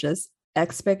minimum purchase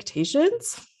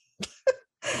expectations.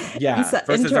 Yeah,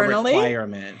 versus internally, a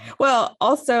requirement. Well,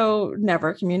 also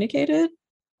never communicated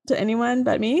to anyone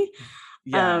but me.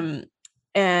 Yeah.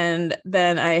 And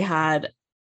then I had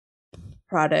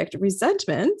product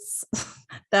resentments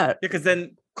that because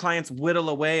then clients whittle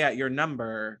away at your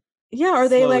number. Yeah, or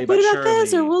they like, what about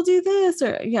this? Or we'll do this,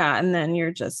 or and then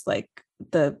you're just like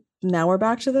now we're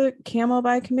back to the camel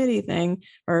by committee thing,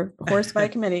 or horse by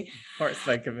committee. Horse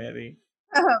by committee.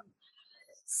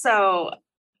 So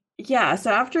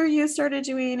after you started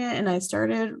doing it and I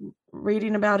started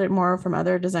reading about it more from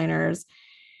other designers,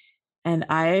 and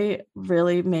I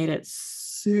really made it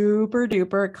super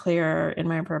duper clear in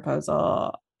my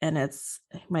proposal. And it's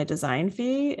my design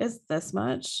fee is this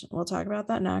much. We'll talk about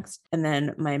that next. And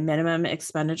then my minimum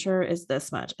expenditure is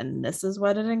this much. And this is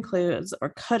what it includes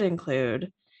or could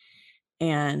include.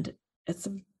 And it's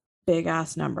a big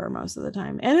ass number most of the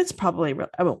time. And it's probably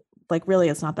really,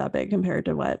 it's not that big compared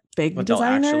to what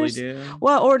designers do.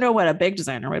 Well, or know what a big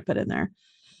designer would put in there.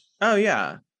 Oh,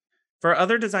 yeah. For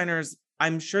other designers,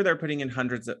 I'm sure they're putting in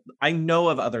hundreds of, I know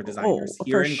of other designers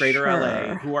here in Greater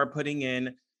LA who are putting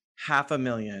in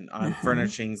 $500,000 on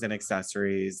furnishings and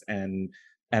accessories and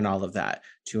all of that.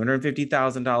 $250,000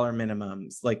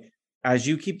 minimums. Like as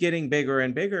you keep getting bigger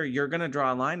and bigger, you're going to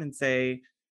draw a line and say,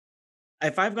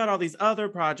 if I've got all these other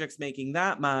projects making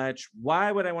that much,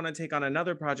 why would I want to take on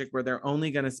another project where they're only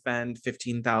going to spend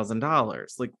 $15,000?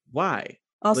 Like why?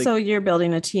 Also, you're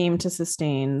building a team to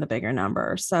sustain the bigger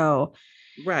number. So,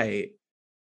 right.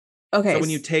 Okay. So when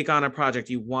you take on a project,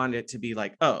 you want it to be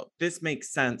like, oh, this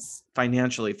makes sense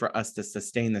financially for us to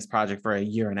sustain this project for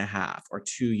 1.5 years or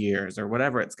 2 years or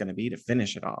whatever it's going to be to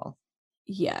finish it all.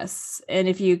 Yes. And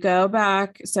if you go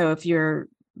back, so if your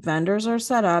vendors are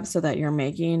set up so that you're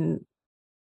making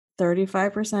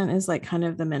 35% is like kind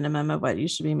of the minimum of what you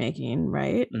should be making,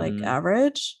 right? Like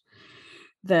average,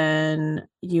 then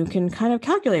you can kind of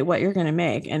calculate what you're going to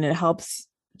make, and it helps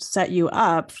set you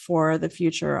up for the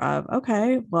future of,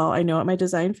 okay, well, I know what my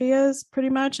design fee is pretty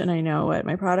much, and I know what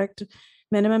my product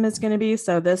minimum is going to be.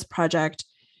 So this project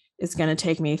is going to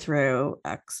take me through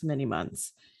X many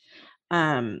months.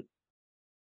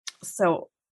 So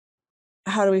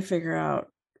how do we figure out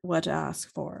what to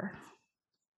ask for?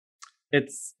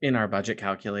 It's in our budget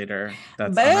calculator.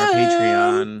 That's on our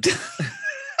Patreon.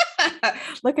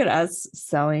 Look at us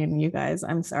selling, you guys.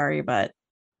 I'm sorry, but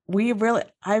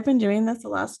I've been doing this the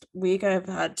last week. I've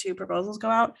had 2 proposals go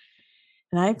out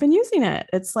and I've been using it.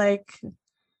 It's like,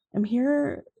 I'm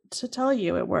here to tell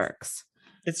you it works.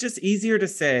 It's just easier to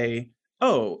say,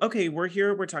 oh, okay, we're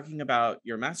here. We're talking about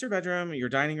your master bedroom, your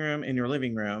dining room, and your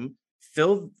living room.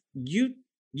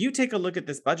 You take a look at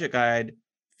this budget guide,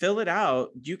 fill it out.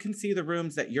 You can see the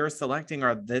rooms that you're selecting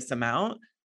are this amount.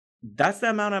 That's the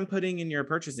amount I'm putting in your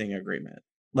purchasing agreement.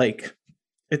 Like,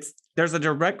 there's a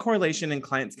direct correlation and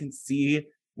clients can see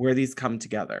where these come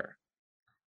together.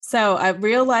 So a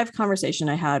real life conversation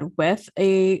I had with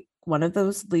one of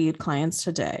those lead clients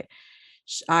today.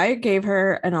 I gave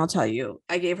her, and I'll tell you,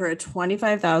 I gave her a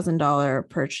 $25,000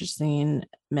 purchasing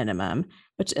minimum,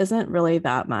 which isn't really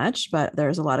that much, but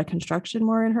there's a lot of construction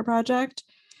more in her project.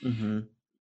 Mm-hmm.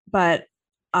 But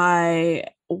I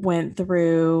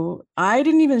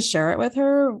didn't even share it with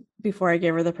her before I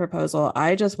gave her the proposal.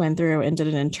 I just went through and did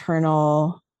an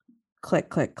internal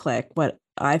click, what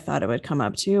I thought it would come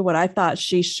up to, what I thought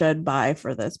she should buy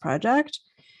for this project.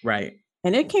 Right.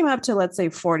 And it came up to, let's say,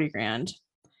 40 grand.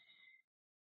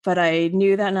 But I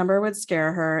knew that number would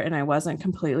scare her, and I wasn't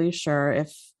completely sure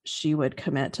if she would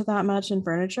commit to that much in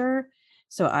furniture.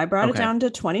 So I brought it down to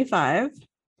 25,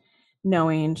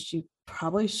 knowing she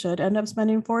probably should end up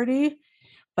spending 40.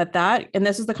 But and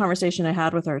this is the conversation I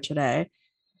had with her today,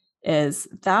 is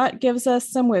that gives us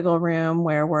some wiggle room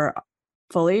where we're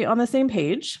fully on the same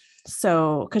page.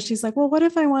 So, because she's like, well, what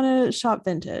if I want to shop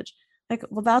vintage? Like,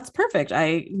 well, that's perfect.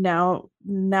 Now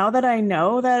that I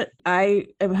know that I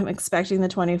am expecting the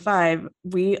 25,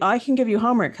 I can give you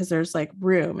homework because there's like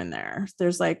room in there.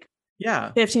 There's like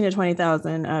 15 to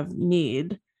 20,000 of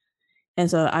need.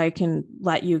 And so I can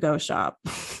let you go shop.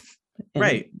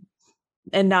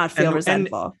 And not feel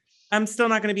resentful. And I'm still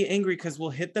not going to be angry because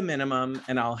we'll hit the minimum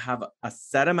and I'll have a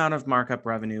set amount of markup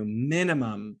revenue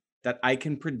minimum that I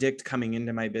can predict coming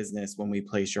into my business when we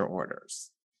place your orders.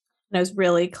 And I was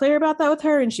really clear about that with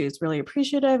her, and she was really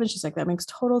appreciative. And she's like, that makes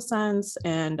total sense.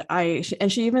 And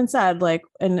she even said, like,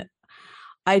 and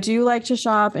I do like to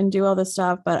shop and do all this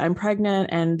stuff, but I'm pregnant.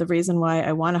 And the reason why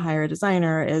I want to hire a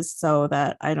designer is so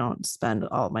that I don't spend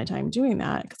all my time doing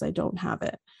that because I don't have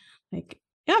it. Like,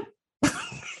 yep.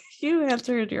 You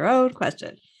answered your own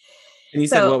question. And you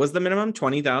said, what was the minimum?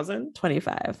 20,000?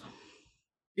 25.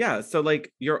 Yeah. So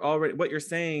like what you're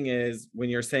saying is when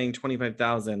you're saying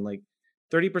 25,000, like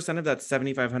 30% of that's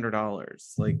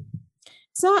 $7,500. Like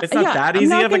it's not that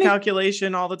easy of a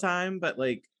calculation all the time, but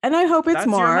like, and I hope it's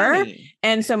more.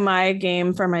 And so my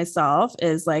game for myself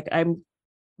is like, I'm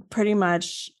pretty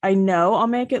much, I know I'll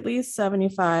make at least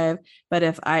 75, but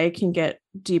if I can get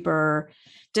deeper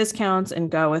discounts and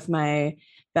go with my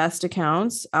best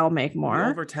accounts, I'll make more.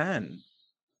 Over 10.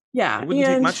 Yeah. It wouldn't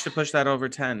take much to push that over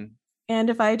 10. And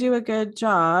if I do a good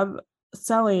job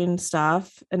selling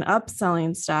stuff and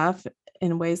upselling stuff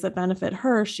in ways that benefit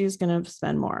her, she's going to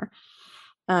spend more.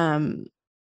 And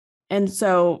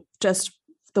so just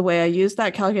the way I used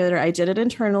that calculator, I did it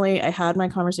internally. I had my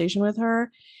conversation with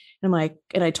her. And I'm like,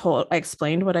 and I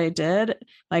explained what I did.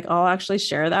 Like, I'll actually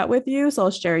share that with you. So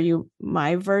I'll share you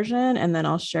my version, and then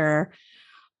I'll share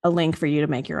a link for you to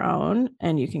make your own,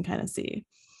 and you can kind of see.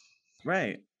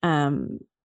 Right.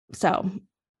 So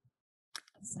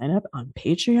sign up on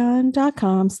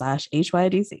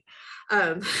patreon.com/HYDC.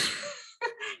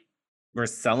 We're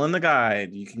selling the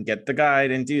guide. You can get the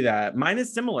guide and do that. Mine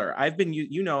is similar. I've been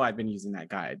using that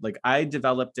guide. Like, I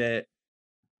developed it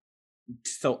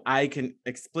so I can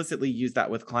explicitly use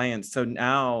that with clients. So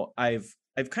now I've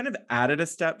kind of added a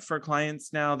step for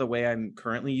clients now, the way I'm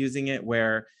currently using it,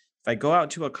 where if I go out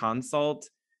to a consult,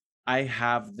 I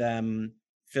have them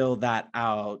fill that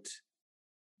out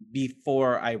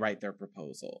before I write their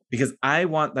proposal, because I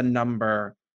want the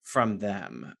number from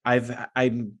them.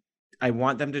 I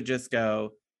want them to just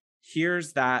go,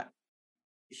 here's that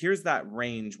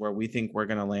range where we think we're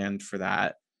going to land for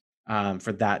that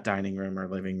dining room or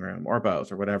living room or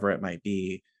both or whatever it might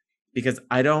be, because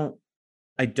I don't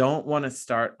want to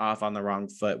start off on the wrong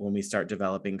foot when we start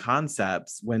developing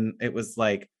concepts, when it was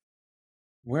like,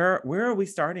 where are we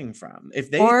starting from?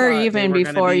 If they, or even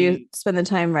before you spend the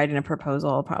time writing a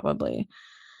proposal, probably.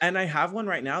 And I have one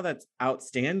right now that's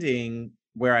outstanding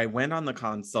where I went on the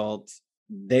consult.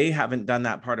 They haven't done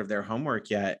that part of their homework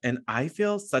yet. And I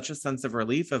feel such a sense of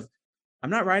relief of,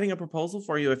 I'm not writing a proposal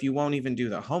for you if you won't even do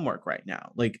the homework right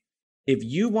now. Like, if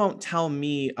you won't tell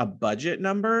me a budget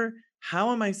number,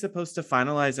 how am I supposed to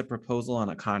finalize a proposal on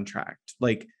a contract?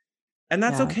 Like, and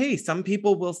that's okay. Some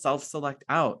people will self-select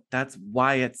out. That's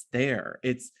why it's there.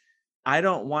 I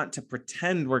don't want to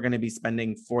pretend we're going to be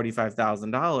spending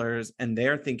 $45,000 and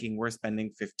they're thinking we're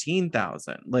spending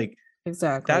 $15,000. Like,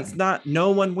 exactly. That's not,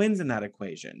 no one wins in that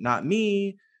equation. Not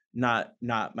me, not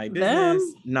my business,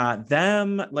 not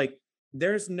them. Like,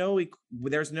 there's no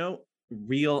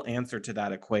real answer to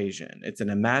that equation. It's an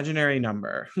imaginary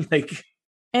number. Like,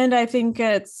 and I think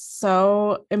it's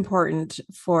so important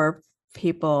for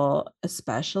people,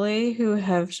 especially who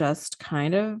have just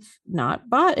kind of not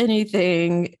bought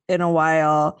anything in a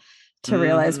while, to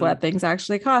realize what things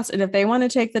actually cost. And if they want to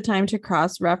take the time to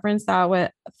cross-reference that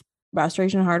with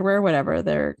Restoration Hardware, whatever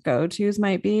their go-tos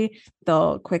might be,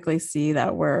 they'll quickly see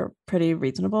that we're pretty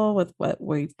reasonable with what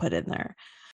we've put in there.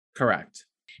 Correct.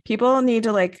 People need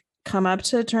to like come up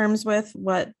to terms with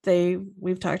what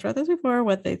we've talked about this before,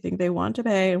 what they think they want to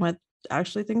pay and what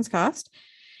actually things cost.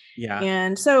 Yeah.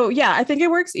 And so, yeah, I think it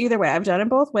works either way. I've done it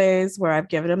both ways where I've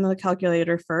given them the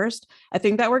calculator first. I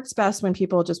think that works best when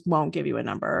people just won't give you a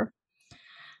number.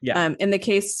 Yeah. In the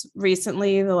case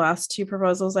recently, the last 2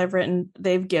 proposals I've written,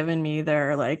 they've given me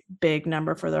their like big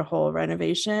number for their whole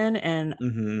renovation.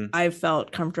 And I've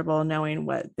felt comfortable knowing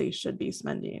what they should be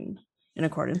spending in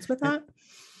accordance with that.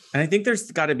 And I think there's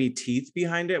got to be teeth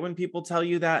behind it when people tell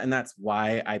you that. And that's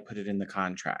why I put it in the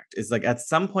contract. Is like, at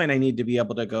some point I need to be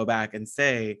able to go back and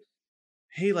say,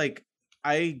 hey, like,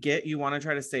 I get you want to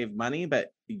try to save money,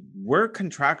 but we're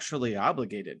contractually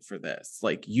obligated for this.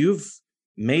 Like, you've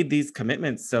made these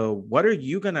commitments. So what are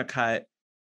you going to cut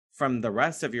from the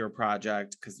rest of your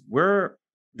project? Because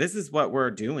this is what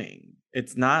we're doing.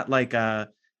 It's not like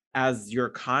as your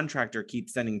contractor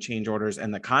keeps sending change orders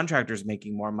and the contractor's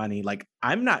making more money, like,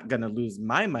 I'm not going to lose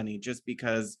my money just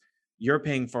because you're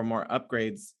paying for more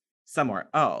upgrades somewhere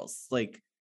else. Like,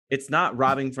 it's not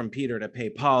robbing from Peter to pay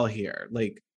Paul here.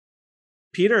 Like,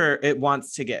 Peter, it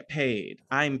wants to get paid.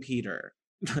 I'm Peter.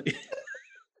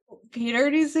 Peter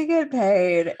needs to get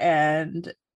paid,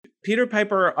 and Peter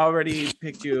Piper already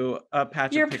picked you a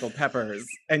patch of pickled peppers,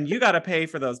 and you got to pay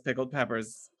for those pickled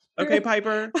peppers. Okay,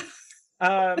 Piper.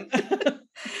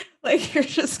 Like, you're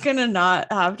just gonna not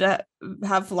have to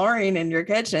have flooring in your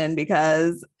kitchen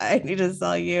because I need to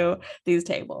sell you these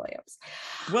table lamps.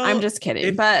 Well, I'm just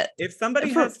kidding. But if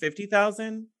somebody has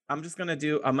 50,000, I'm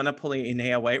gonna pull a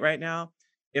Inea White right now.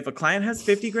 If a client has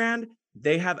 50 grand,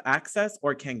 they have access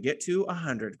or can get to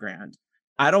 100 grand.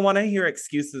 I don't want to hear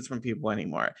excuses from people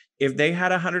anymore. If they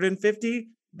had 150,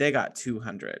 they got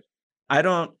 200.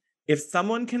 If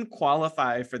someone can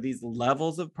qualify for these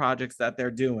levels of projects that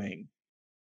they're doing,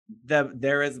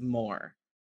 there is more.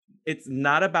 It's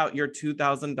not about your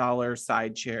 $2,000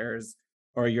 side chairs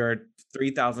or your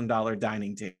 $3,000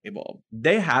 dining table.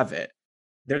 They have it.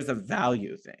 There's a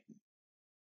value thing.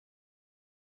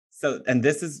 So, and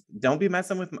don't be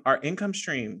messing with our income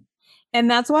stream.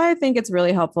 And that's why I think it's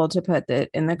really helpful to put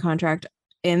that in the contract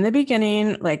in the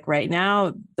beginning. Like, right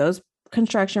now, those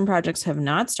construction projects have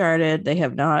not started. They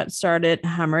have not started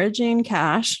hemorrhaging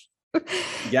cash.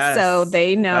 Yes. So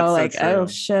they know, like, oh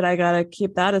shit, I gotta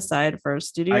keep that aside for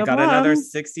Studio I got Plum. another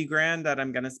 60 grand that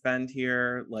I'm gonna spend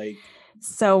here. Like,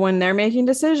 so when they're making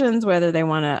decisions whether they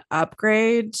want to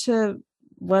upgrade to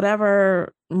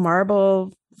whatever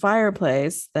marble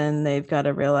fireplace, then they've got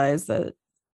to realize that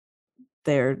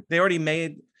they already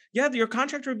made. Yeah, your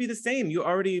contractor would be the same. You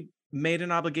already made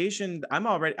an obligation. I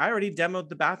already demoed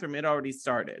the bathroom. It already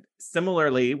started.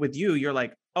 Similarly with you, you're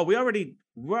like, oh, we already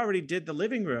did the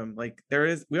living room. Like,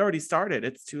 we already started.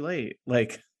 It's too late.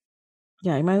 Like,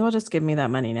 yeah, you might as well just give me that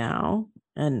money now.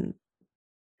 And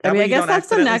I guess that's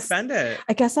the next spend it.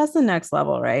 I guess that's the next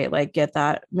level, right? Like, get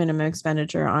that minimum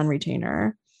expenditure on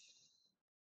retainer.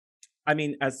 I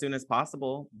mean, as soon as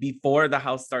possible before the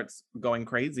house starts going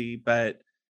crazy, but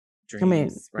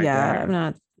dreams, there. I'm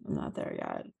not there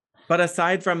yet. But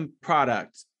aside from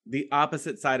product, the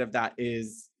opposite side of that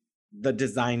is the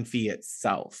design fee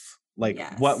itself. Like,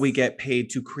 what we get paid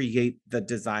to create the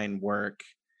design work.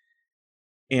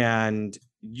 And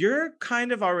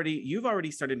you've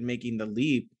already started making the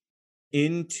leap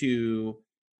into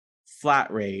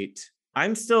flat rate.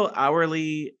 I'm still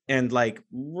hourly and like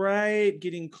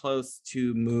getting close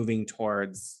to moving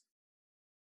towards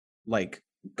like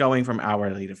going from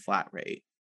hourly to flat rate.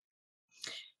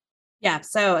 Yeah.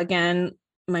 So again,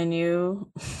 my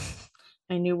new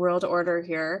world order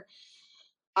here.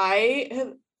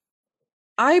 I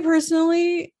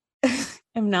personally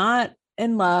am not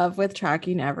in love with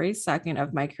tracking every second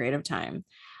of my creative time.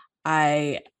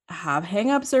 I have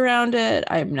hangups around it.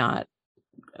 I'm not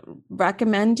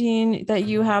recommending that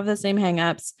you have the same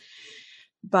hangups,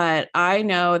 but I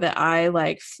know that I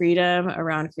like freedom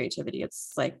around creativity.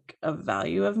 It's like a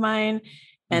value of mine.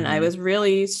 And I was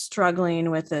really struggling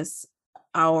with this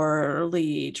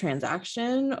hourly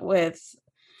transaction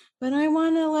but I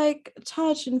want to like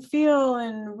touch and feel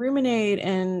and ruminate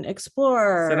and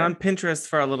explore. Sit on Pinterest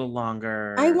for a little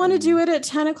longer. I want to do it at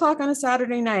 10 o'clock on a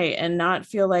Saturday night and not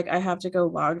feel like I have to go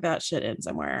log that shit in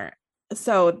somewhere.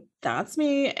 So that's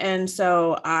me. And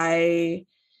so I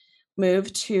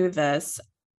moved to this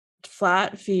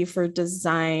flat fee for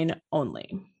design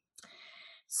only.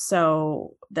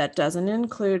 So that doesn't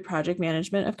include project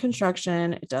management of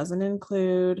construction. It doesn't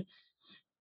include,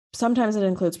 sometimes it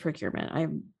includes procurement.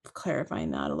 I'm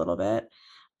clarifying that a little bit.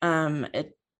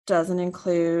 It doesn't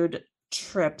include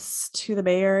trips to the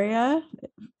Bay Area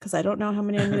because I don't know how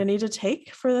many I'm going to need to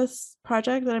take for this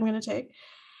project that I'm going to take.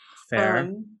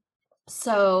 Fair.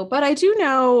 So, but I do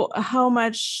know how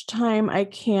much time I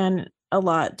can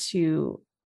allot to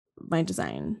my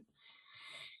design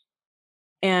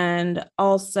and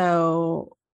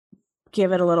also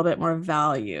give it a little bit more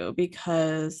value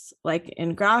because like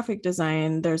in graphic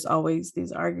design, there's always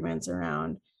these arguments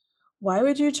around why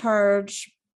would you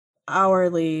charge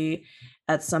hourly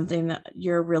at something that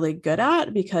you're really good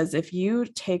at? Because if you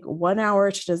take 1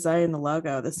 hour to design the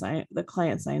logo, the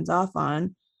client signs off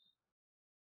on,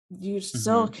 you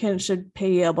still should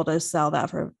be able to sell that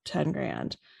for 10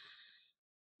 grand.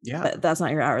 Yeah. But that's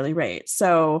not your hourly rate.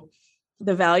 So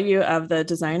the value of the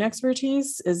design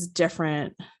expertise is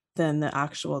different than the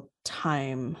actual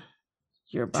time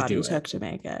your body took to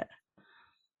make it.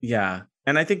 Yeah.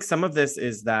 And I think some of this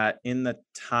is that in the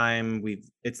time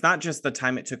it's not just the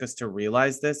time it took us to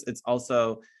realize this, it's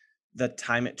also the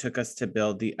time it took us to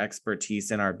build the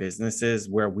expertise in our businesses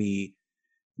where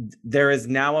there is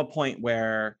now a point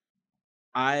where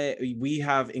we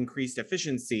have increased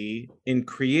efficiency in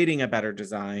creating a better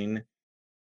design.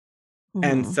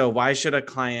 And so why should a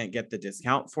client get the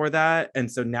discount for that?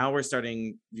 And so now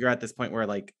you're at this point where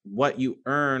like what you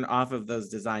earn off of those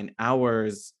design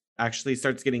hours actually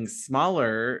starts getting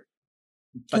smaller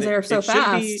because they're so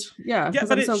fast. Yeah,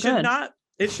 but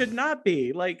it should not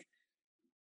be like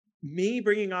me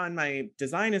bringing on my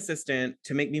design assistant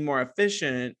to make me more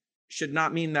efficient should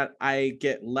not mean that I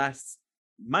get less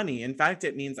money. In fact,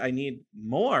 it means I need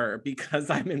more because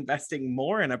I'm investing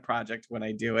more in a project when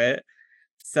I do it.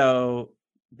 So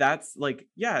that's like,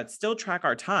 it's still track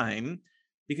our time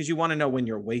because you want to know when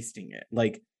you're wasting it.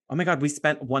 Like, oh my God, we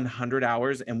spent 100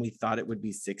 hours and we thought it would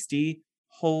be 60.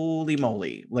 Holy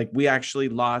moly. Like we actually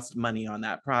lost money on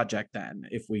that project then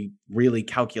if we really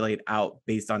calculate out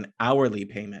based on hourly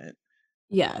payment.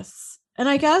 Yes. And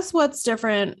I guess what's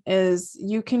different is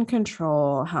you can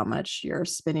control how much you're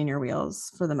spinning your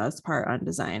wheels for the most part on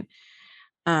design.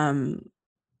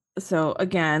 So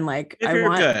again, like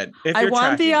I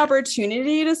want the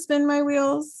opportunity to spin my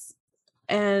wheels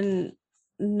and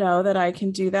know that I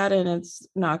can do that and it's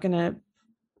not going to,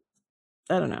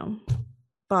 I don't know,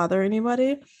 bother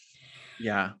anybody.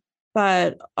 Yeah.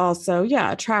 But also,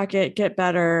 track it, get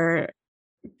better,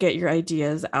 get your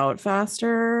ideas out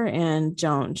faster, and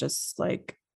don't just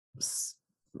like,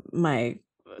 my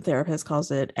therapist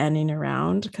calls it N'ing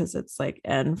around because it's like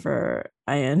N for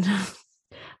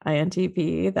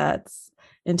INTP, that's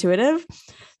intuitive.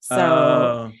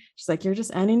 So she's like, you're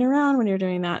just N'ing around when you're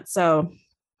doing that. So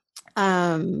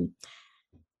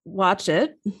watch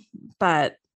it,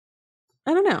 but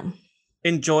I don't know.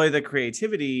 Enjoy the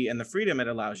creativity and the freedom it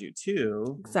allows you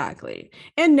to. Exactly.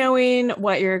 And knowing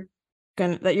what you're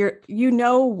gonna, you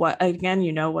know what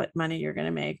money you're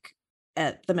gonna make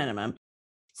at the minimum.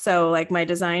 So like my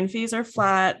design fees are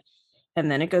flat and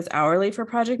then it goes hourly for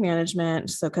project management.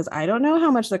 So because I don't know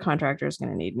how much the contractor is going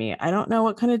to need me. I don't know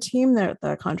what kind of team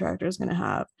the contractor is going to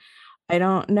have. I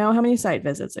don't know how many site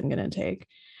visits I'm going to take.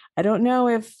 I don't know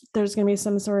if there's going to be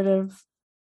some sort of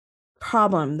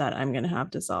problem that I'm going to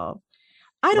have to solve.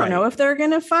 I don't know if they're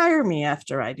going to fire me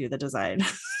after I do the design.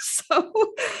 So,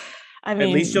 I mean,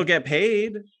 at least you'll get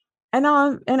paid. And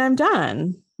I'm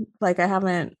done. Like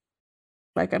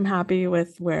I'm happy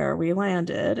with where we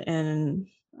landed and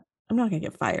I'm not going to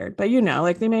get fired, but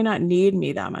like they may not need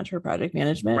me that much for project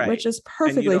management, which is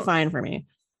perfectly fine for me.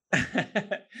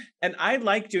 And I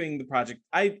like doing the project.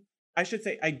 I should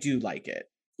say I do like it.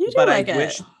 You do like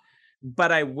it.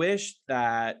 But I wish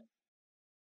that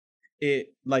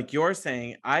it, like you're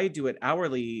saying, I do it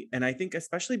hourly. And I think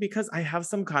especially because I have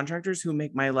some contractors who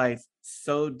make my life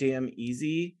so damn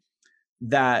easy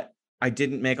that I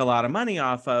didn't make a lot of money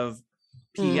off of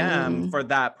PM for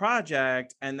that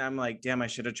project. And I'm like, damn, I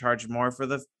should have charged more for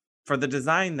the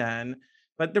design then.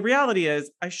 But the reality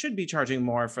is I should be charging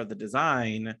more for the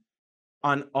design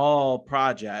on all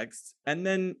projects. And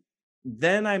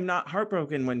then I'm not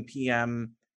heartbroken when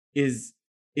PM is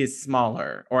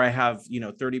smaller or I have,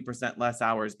 30% less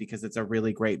hours because it's a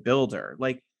really great builder.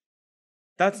 Like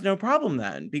that's no problem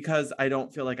then because I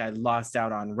don't feel like I lost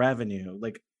out on revenue.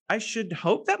 Like I should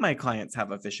hope that my clients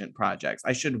have efficient projects.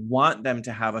 I should want them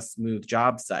to have a smooth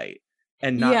job site.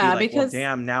 and not Yeah, be like, well, because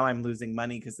damn, now I'm losing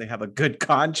money because they have a good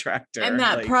contractor. and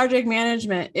that like, project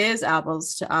management is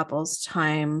apples to apples,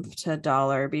 time to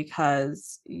dollar,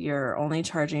 because you're only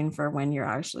charging for when you're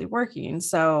actually working.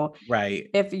 So right.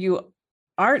 if you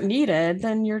aren't needed,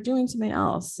 then you're doing something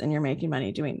else and you're making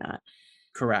money doing that.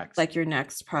 Correct. Like your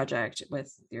next project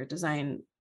with your design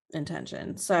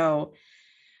intention. So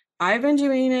I've been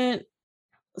doing it.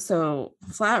 So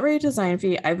flat rate design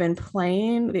fee, I've been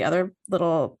playing. The other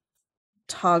little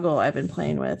toggle I've been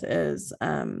playing with is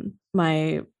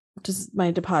my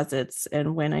deposits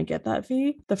and when I get that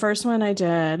fee. The first one I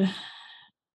did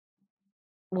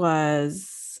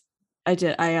was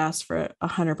I asked for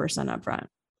 100% upfront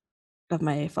of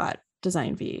my flat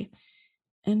design fee.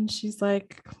 And she's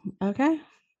like, okay,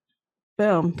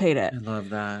 boom, paid it. I love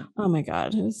that. Oh my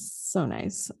God, it was so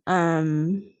nice.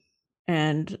 And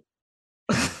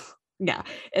yeah,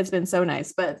 it's been so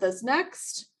nice. But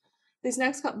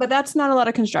but that's not a lot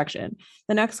of construction.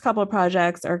 The next couple of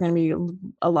projects are going to be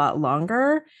a lot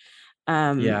longer,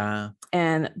 Yeah.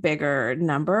 and bigger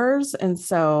numbers. And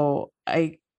so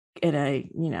you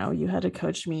had to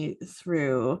coach me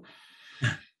through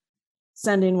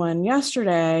sending one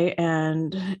yesterday,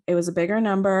 and it was a bigger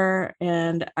number,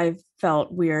 and I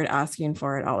felt weird asking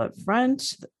for it all up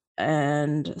front.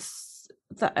 And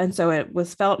so it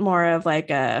was felt more of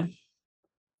like a,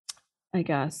 I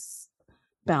guess,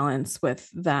 balance with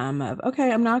them of,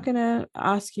 okay, I'm not going to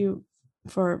ask you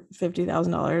for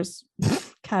 $50,000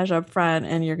 cash up front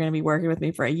and you're going to be working with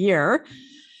me for a year.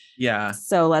 Yeah.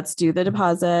 So let's do the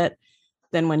deposit.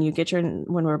 Then when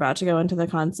we're about to go into the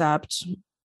concept,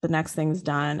 the next thing's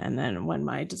done. And then when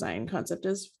my design concept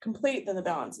is complete, then the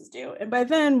balance is due. And by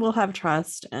then we'll have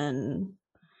trust and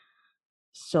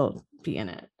still be in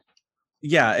it.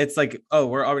 Yeah. It's like, oh,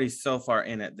 we're already so far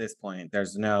in at this point.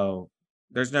 There's no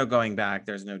going back.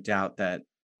 There's no doubt that,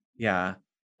 yeah.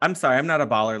 I'm sorry, I'm not a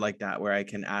baller like that where I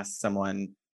can ask someone,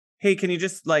 hey, can you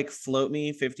just like float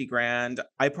me 50 grand?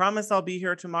 I promise I'll be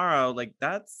here tomorrow. Like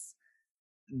that's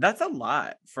a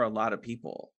lot for a lot of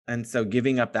people. And so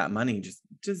giving up that money just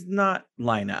does not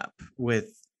line up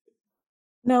with.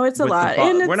 No, it's a lot.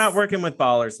 And we're not working with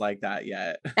ballers like that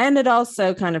yet. And it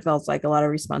also kind of felt like a lot of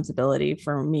responsibility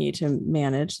for me to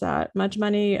manage that much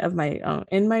money of my own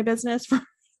in my business for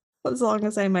as long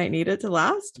as I might need it to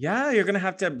last. Yeah, you're going to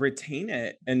have to retain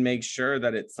it and make sure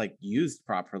that it's like used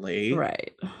properly.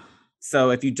 Right.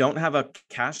 So if you don't have a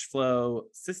cash flow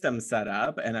system set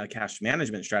up and a cash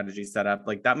management strategy set up,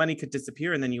 like that money could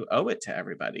disappear and then you owe it to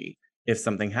everybody if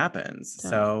something happens.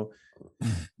 So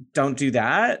don't do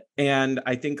that. And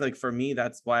I think like for me,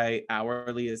 that's why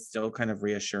hourly is still kind of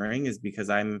reassuring, is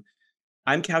because I'm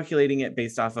calculating it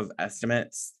based off of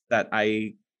estimates that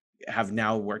I have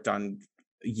now worked on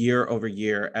year over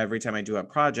year. Every time I do a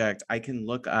project, I can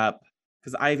look up,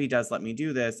 because Ivy does let me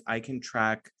do this, I can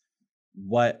track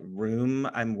what room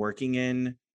I'm working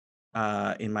in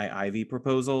my Ivy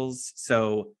proposals.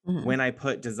 So when I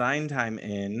put design time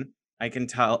in, I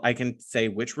can say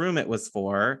which room it was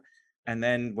for. And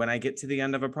then when I get to the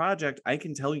end of a project, I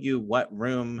can tell you what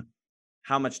room,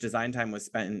 how much design time was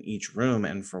spent in each room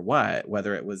and for what,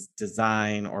 whether it was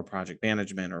design or project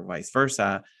management or vice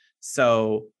versa.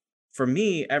 So for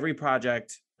me, every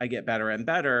project I get better and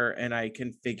better, and I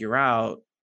can figure out,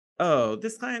 oh,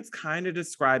 this client's kind of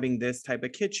describing this type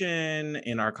of kitchen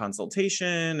in our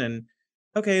consultation. And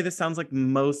okay, this sounds like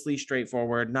mostly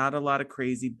straightforward, not a lot of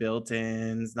crazy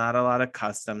built-ins, not a lot of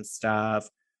custom stuff.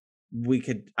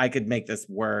 I could make this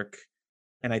work.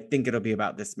 And I think it'll be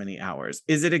about this many hours.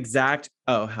 Is it exact?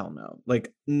 Oh, hell no.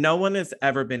 Like no one has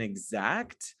ever been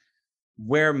exact.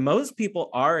 Where most people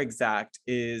are exact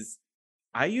is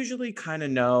I usually kind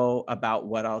of know about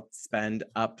what I'll spend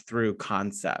up through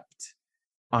concept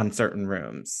on certain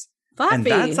rooms. Flat and fee.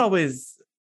 That's always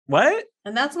what?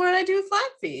 And that's where I do flat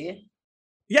fee.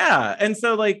 Yeah. And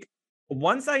so like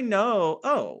once I know,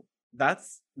 oh,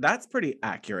 that's pretty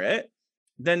accurate,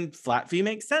 then flat fee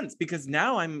makes sense, because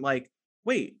now I'm like,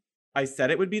 wait, I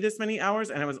said it would be this many hours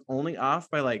and I was only off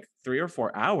by like 3 or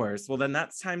 4 hours. Well, then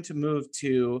that's time to move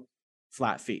to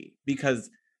flat fee, because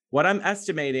what I'm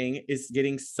estimating is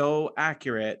getting so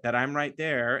accurate that I'm right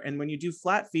there. And when you do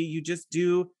flat fee, you just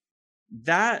do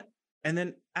that and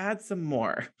then add some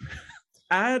more.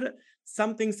 Add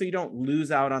something so you don't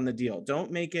lose out on the deal.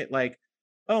 Don't make it like,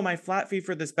 oh, my flat fee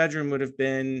for this bedroom would have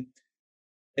been,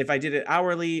 if I did it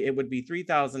hourly, it would be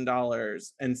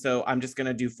 $3,000. And so I'm just going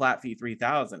to do flat fee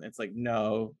 $3,000. It's like,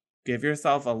 no, give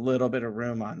yourself a little bit of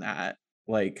room on that.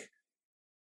 Like,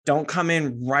 don't come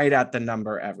in right at the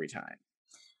number every time.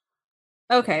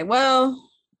 Okay, well,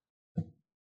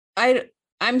 I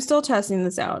I'm still testing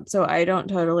this out, so I don't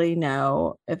totally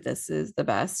know if this is the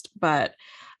best, but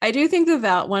I do think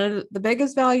one of the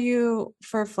biggest value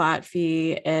for flat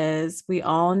fee is we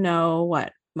all know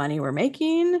what money we're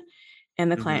making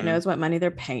and the client knows what money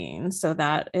they're paying. So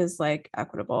that is like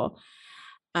equitable.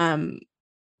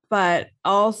 But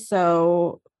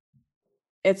also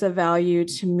it's a value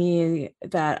to me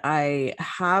that I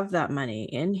have that money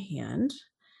in hand.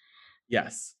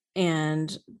 Yes.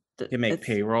 And you can make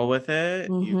payroll with it.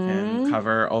 You can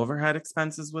cover overhead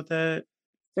expenses with it.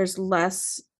 There's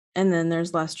less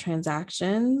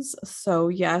transactions. So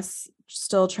yes,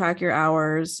 still track your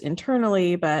hours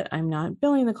internally, but I'm not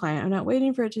billing the client. I'm not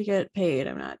waiting for it to get paid.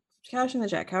 I'm not cashing the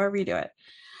check, however you do it.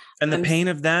 And the pain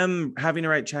of them having to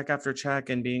write check after check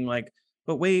and being like,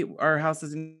 but wait, our house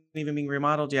isn't even being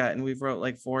remodeled yet. And we've wrote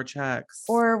like 4 checks.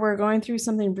 Or we're going through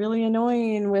something really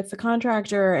annoying with the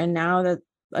contractor. And now that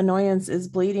annoyance is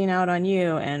bleeding out on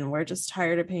you and we're just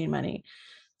tired of paying money.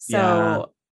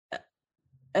 So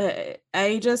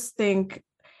I just think,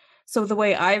 so the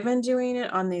way I've been doing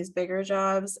it on these bigger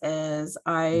jobs is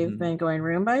I've been going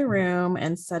room by room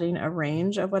and setting a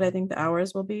range of what I think the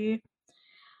hours will be.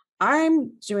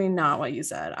 I'm doing not what you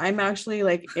said. I'm actually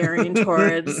like erring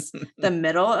towards the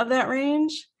middle of that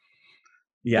range.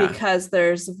 Yeah. Because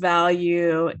there's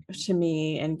value to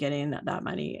me in getting that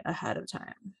money ahead of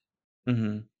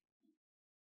time.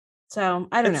 So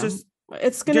I don't know.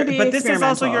 It's going to be, but this is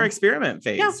also your experiment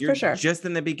phase. Yeah, you're for sure. just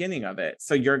in the beginning of it.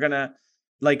 So you're going to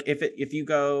like, if you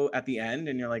go at the end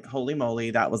and you're like, holy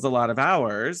moly, that was a lot of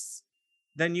hours,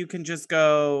 then you can just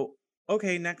go,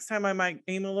 okay, next time I might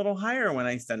aim a little higher when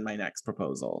I send my next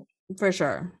proposal. For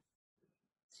sure.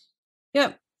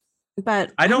 Yep.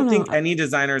 But I don't think any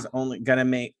designer's only gonna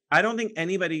make, I don't think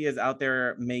anybody is out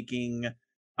there making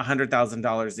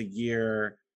 $100,000 a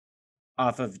year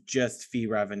off of just fee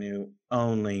revenue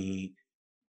only.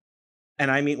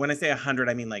 And I mean, when I say 100,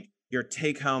 I mean like your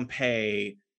take home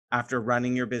pay after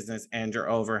running your business and your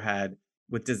overhead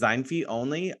with design fee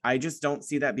only. I just don't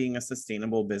see that being a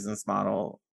sustainable business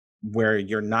model where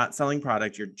you're not selling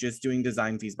product, you're just doing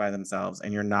design fees by themselves,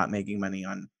 and you're not making money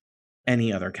on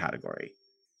any other category.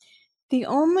 The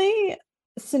only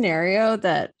scenario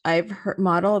that I've heard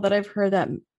that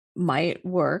might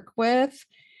work with,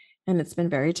 and it's been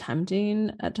very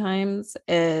tempting at times,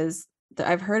 is that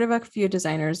I've heard of a few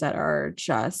designers that are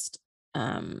just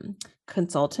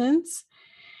consultants,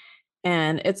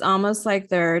 and it's almost like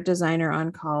they're designer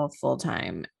on call full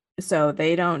time. So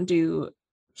they don't do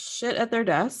shit at their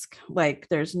desk. Like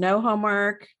there's no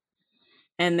homework,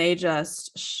 and they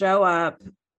just show up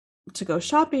to go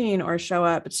shopping or show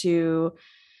up to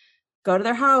go to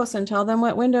their house and tell them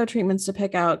what window treatments to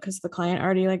pick out because the client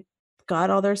already like got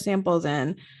all their samples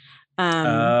in.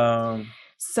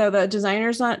 So the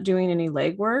designer's not doing any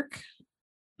legwork,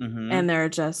 and they're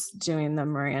just doing the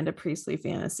Miranda Priestly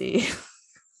fantasy.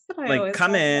 Like,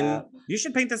 come in, you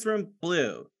should paint this room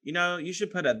blue. You know, you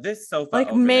should put this sofa like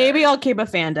over maybe there. I'll keep a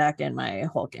fan deck in my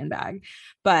Hulkin bag,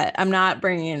 but I'm not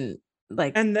bringing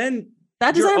like, and then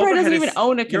that designer doesn't even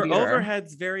own a computer. Your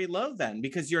overhead's very low then,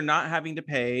 because you're not having to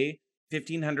pay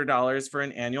 $1,500 for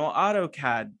an annual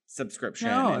AutoCAD subscription.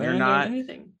 No, and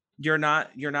you're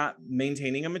not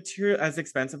maintaining a material as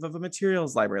expensive of a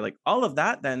materials library. Like all of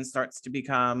that then starts to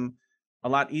become a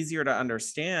lot easier to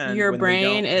understand. Your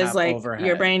brain is like overhead.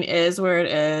 Your brain is where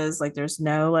it is. Like there's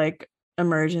no like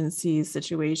emergency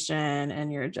situation,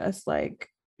 and you're just like,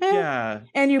 yeah.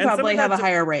 And you probably have a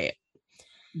higher rate.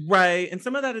 Right. And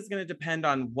some of that is going to depend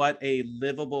on what a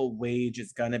livable wage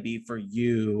is going to be for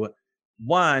you.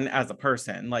 One, as a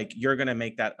person, like you're going to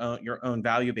make that your own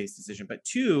value-based decision. But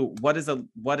two, what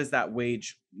does that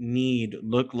wage need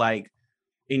look like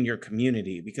in your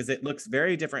community? Because it looks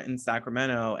very different in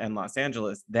Sacramento and Los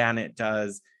Angeles than it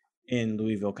does in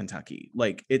Louisville, Kentucky.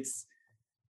 Like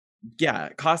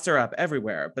costs are up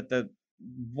everywhere, but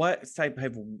what type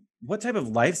of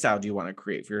lifestyle do you want to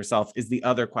create for yourself is the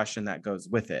other question that goes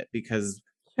with it, because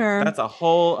that's a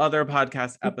whole other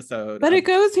podcast episode. But it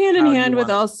goes hand in hand with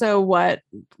also what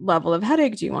level of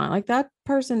headache do you want? Like that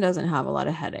person doesn't have a lot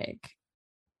of headache.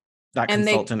 That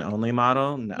consultant only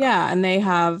model? No. Yeah. And they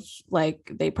have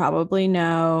they probably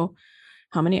know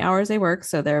how many hours they work.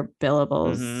 So their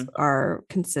billables are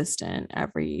consistent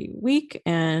every week.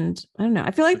 And I don't know.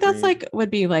 I feel like that's would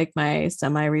be like my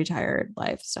semi-retired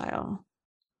lifestyle.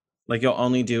 Like you'll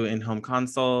only do in-home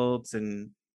consults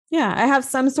and. Yeah. I have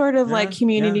some sort of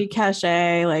community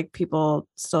cachet. Like people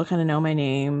still kind of know my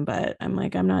name, but I'm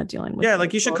not dealing with. Yeah.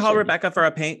 Like you should call Rebecca for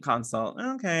a paint consult.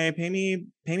 Okay. Pay me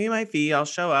my fee. I'll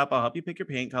show up. I'll help you pick your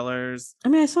paint colors. I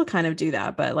mean, I still kind of do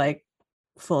that, but like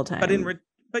full time.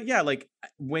 But yeah, like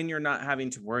when you're not having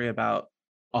to worry about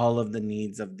all of the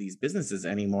needs of these businesses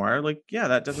anymore, like, yeah,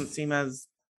 that doesn't seem as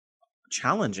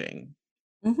challenging.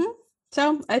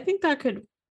 So I think that could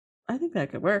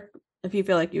work if you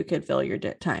feel like you could fill your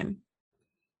time.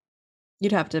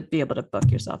 You'd have to be able to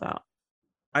book yourself out.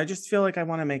 I just feel like I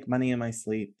want to make money in my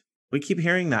sleep. We keep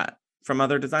hearing that from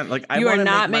other designers. Like, You are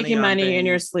not make making money in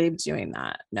your sleep doing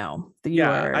that. No, you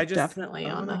are definitely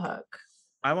on the hook.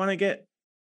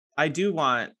 I do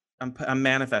want, I'm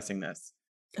manifesting this.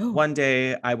 Oh. One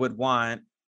day I would want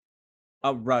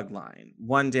a rug line.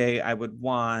 One day I would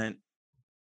want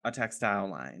a textile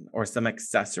line or some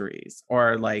accessories,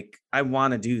 or like, I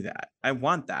want to do that. I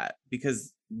want that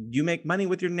because you make money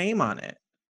with your name on it.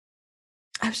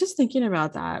 I was just thinking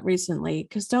about that recently,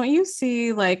 because don't you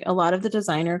see like a lot of the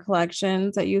designer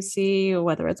collections that you see,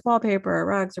 whether it's wallpaper or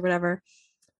rugs or whatever?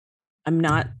 I'm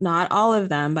not all of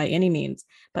them by any means,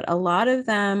 but a lot of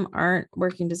them aren't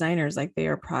working designers, like they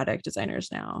are product designers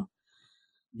now.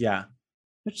 Yeah.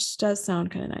 Which does sound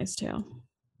kind of nice too.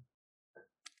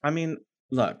 I mean,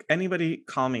 look, anybody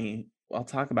call me, I'll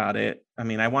talk about it. I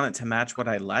mean, I want it to match what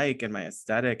I like and my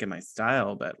aesthetic and my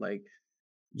style, but like,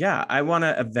 yeah, I want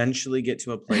to eventually get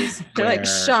to a place They're like,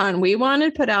 Sean, we want to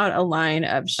put out a line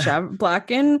of black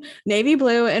and navy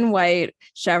blue and white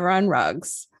chevron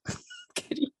rugs.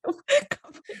 Could you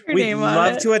We'd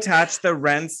love to attach the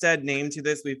Renstead name to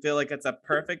this. We feel like it's a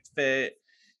perfect fit.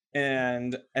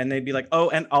 And they'd be like, oh,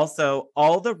 and also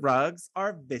all the rugs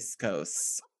are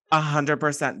viscose.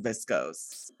 100%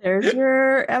 viscose. There's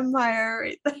your empire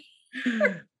right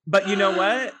there. But you know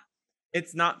what?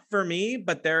 It's not for me,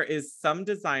 but there is some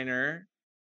designer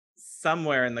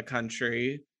somewhere in the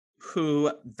country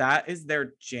who that is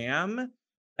their jam,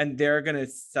 and they're going to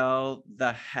sell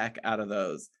the heck out of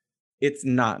those. It's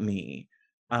not me.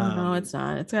 No, it's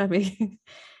not. It's gotta be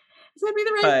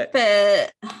the right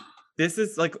fit. This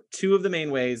is like two of the main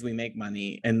ways we make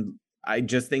money. And I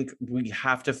just think we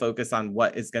have to focus on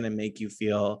what is going to make you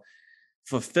feel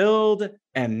fulfilled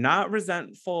and not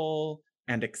resentful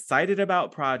and excited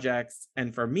about projects.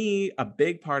 And for me, a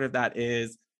big part of that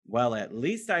is, well, at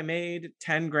least I made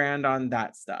 10 grand on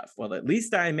that stuff. Well, at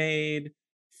least I made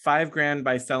 5 grand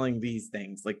by selling these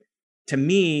things. Like, to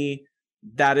me,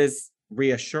 that is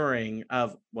reassuring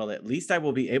of, well, at least I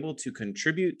will be able to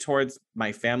contribute towards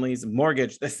my family's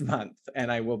mortgage this month,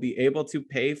 and I will be able to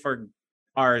pay for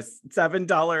our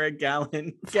 $7 a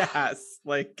gallon gas.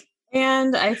 Like,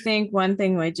 and I think one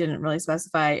thing we didn't really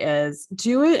specify is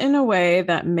do it in a way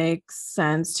that makes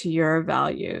sense to your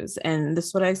values. And this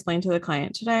is what I explained to the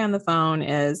client today on the phone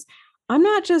is, I'm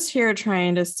not just here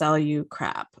trying to sell you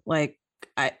crap. Like,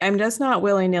 I'm just not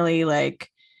willy-nilly like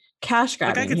cash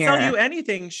grabbing. Like, I could here. sell you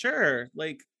anything, sure.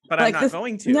 Like, but like I'm not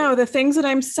going to. No, the things that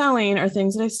I'm selling are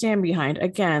things that I stand behind.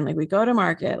 Again, like we go to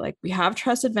market, like we have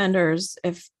trusted vendors.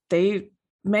 If they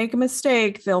make a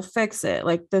mistake, they'll fix it.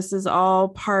 Like, this is all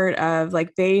part of,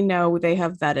 like, they know they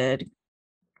have vetted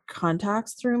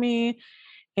contacts through me,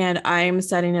 and I'm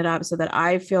setting it up so that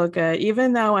I feel good,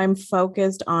 even though I'm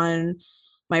focused on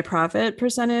my profit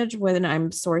percentage when I'm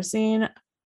sourcing.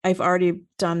 I've already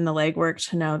done the legwork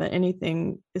to know that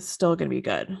anything is still going to be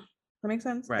good. That makes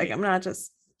sense? Right. Like, I'm not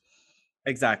just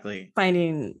exactly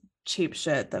finding cheap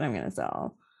shit that I'm going to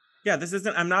sell. Yeah, this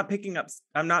isn't, I'm not picking up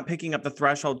the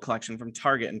Threshold collection from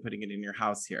Target and putting it in your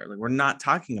house here. Like, we're not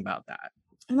talking about that.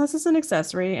 Unless it's an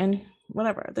accessory and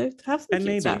whatever. They have some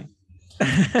cute stuff.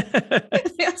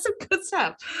 They have some good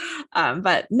stuff.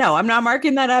 But no, I'm not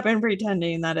marking that up and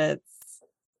pretending that it's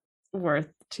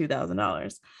worth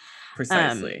 $2,000.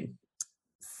 Precisely.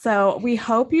 So we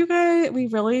hope you guys, we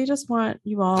really just want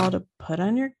you all to put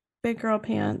on your big girl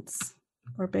pants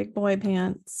or big boy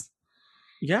pants.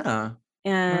 Yeah.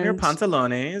 And on your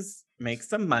pantalones, make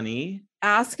some money.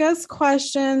 Ask us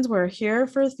questions. We're here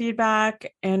for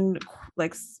feedback and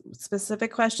like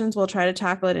specific questions. We'll try to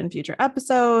tackle it in future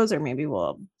episodes, or maybe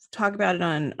we'll talk about it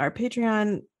on our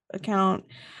Patreon account.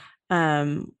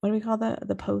 What do we call that?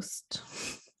 The post.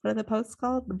 What are the posts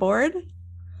called? The board? Oh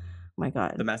my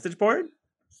God. The message board?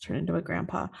 It's turned into a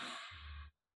grandpa.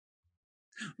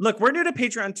 Look, we're new to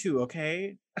Patreon too,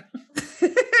 okay?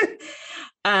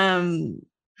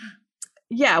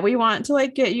 Yeah, we want to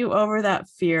like get you over that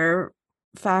fear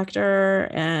factor,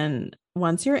 and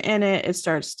once you're in it,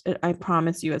 I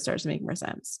promise you, it starts to make more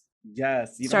sense.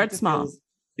 Yes. Start small.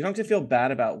 You don't have to feel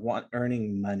bad about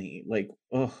earning money. Like,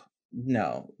 oh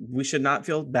no, we should not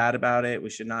feel bad about it. We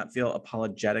should not feel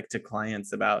apologetic to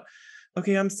clients about,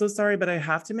 okay, I'm so sorry, but I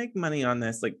have to make money on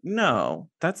this. Like, no,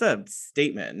 that's a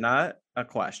statement, not a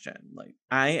question. Like,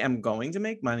 I am going to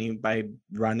make money by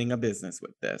running a business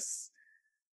with this.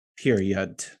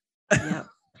 Period. Yep.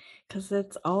 because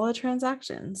it's all a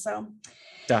transaction. So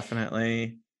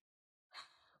definitely.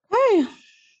 hey,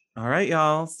 all right,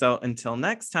 y'all. So until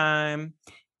next time,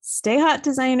 stay hot,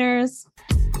 designers.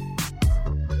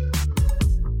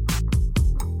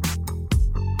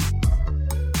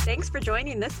 Thanks for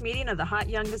joining this meeting of the Hot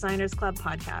Young Designers Club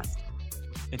podcast.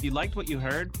 If you liked what you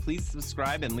heard, please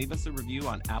subscribe and leave us a review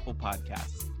on Apple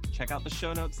Podcasts. Check out the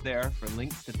show notes there for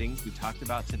links to things we talked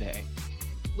about today.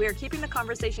 We are keeping the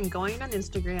conversation going on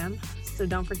Instagram, so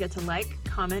don't forget to like,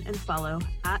 comment, and follow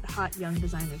at Hot Young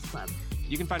Designers Club.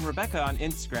 You can find Rebecca on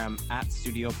Instagram at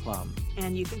Studio Plum.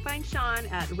 And you can find Sean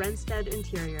at Renstead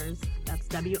Interiors. That's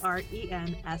WRENSTED.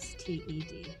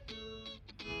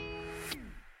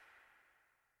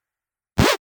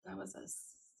 That was a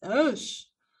swoosh.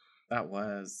 that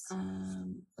was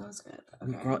good.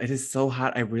 Okay. girl, it is so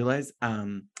hot. I realize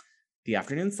the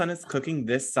afternoon sun is cooking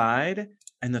this side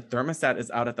and the thermostat is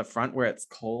out at the front where it's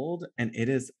cold, and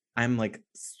I'm like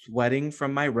sweating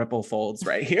from my ripple folds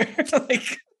right here.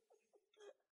 Like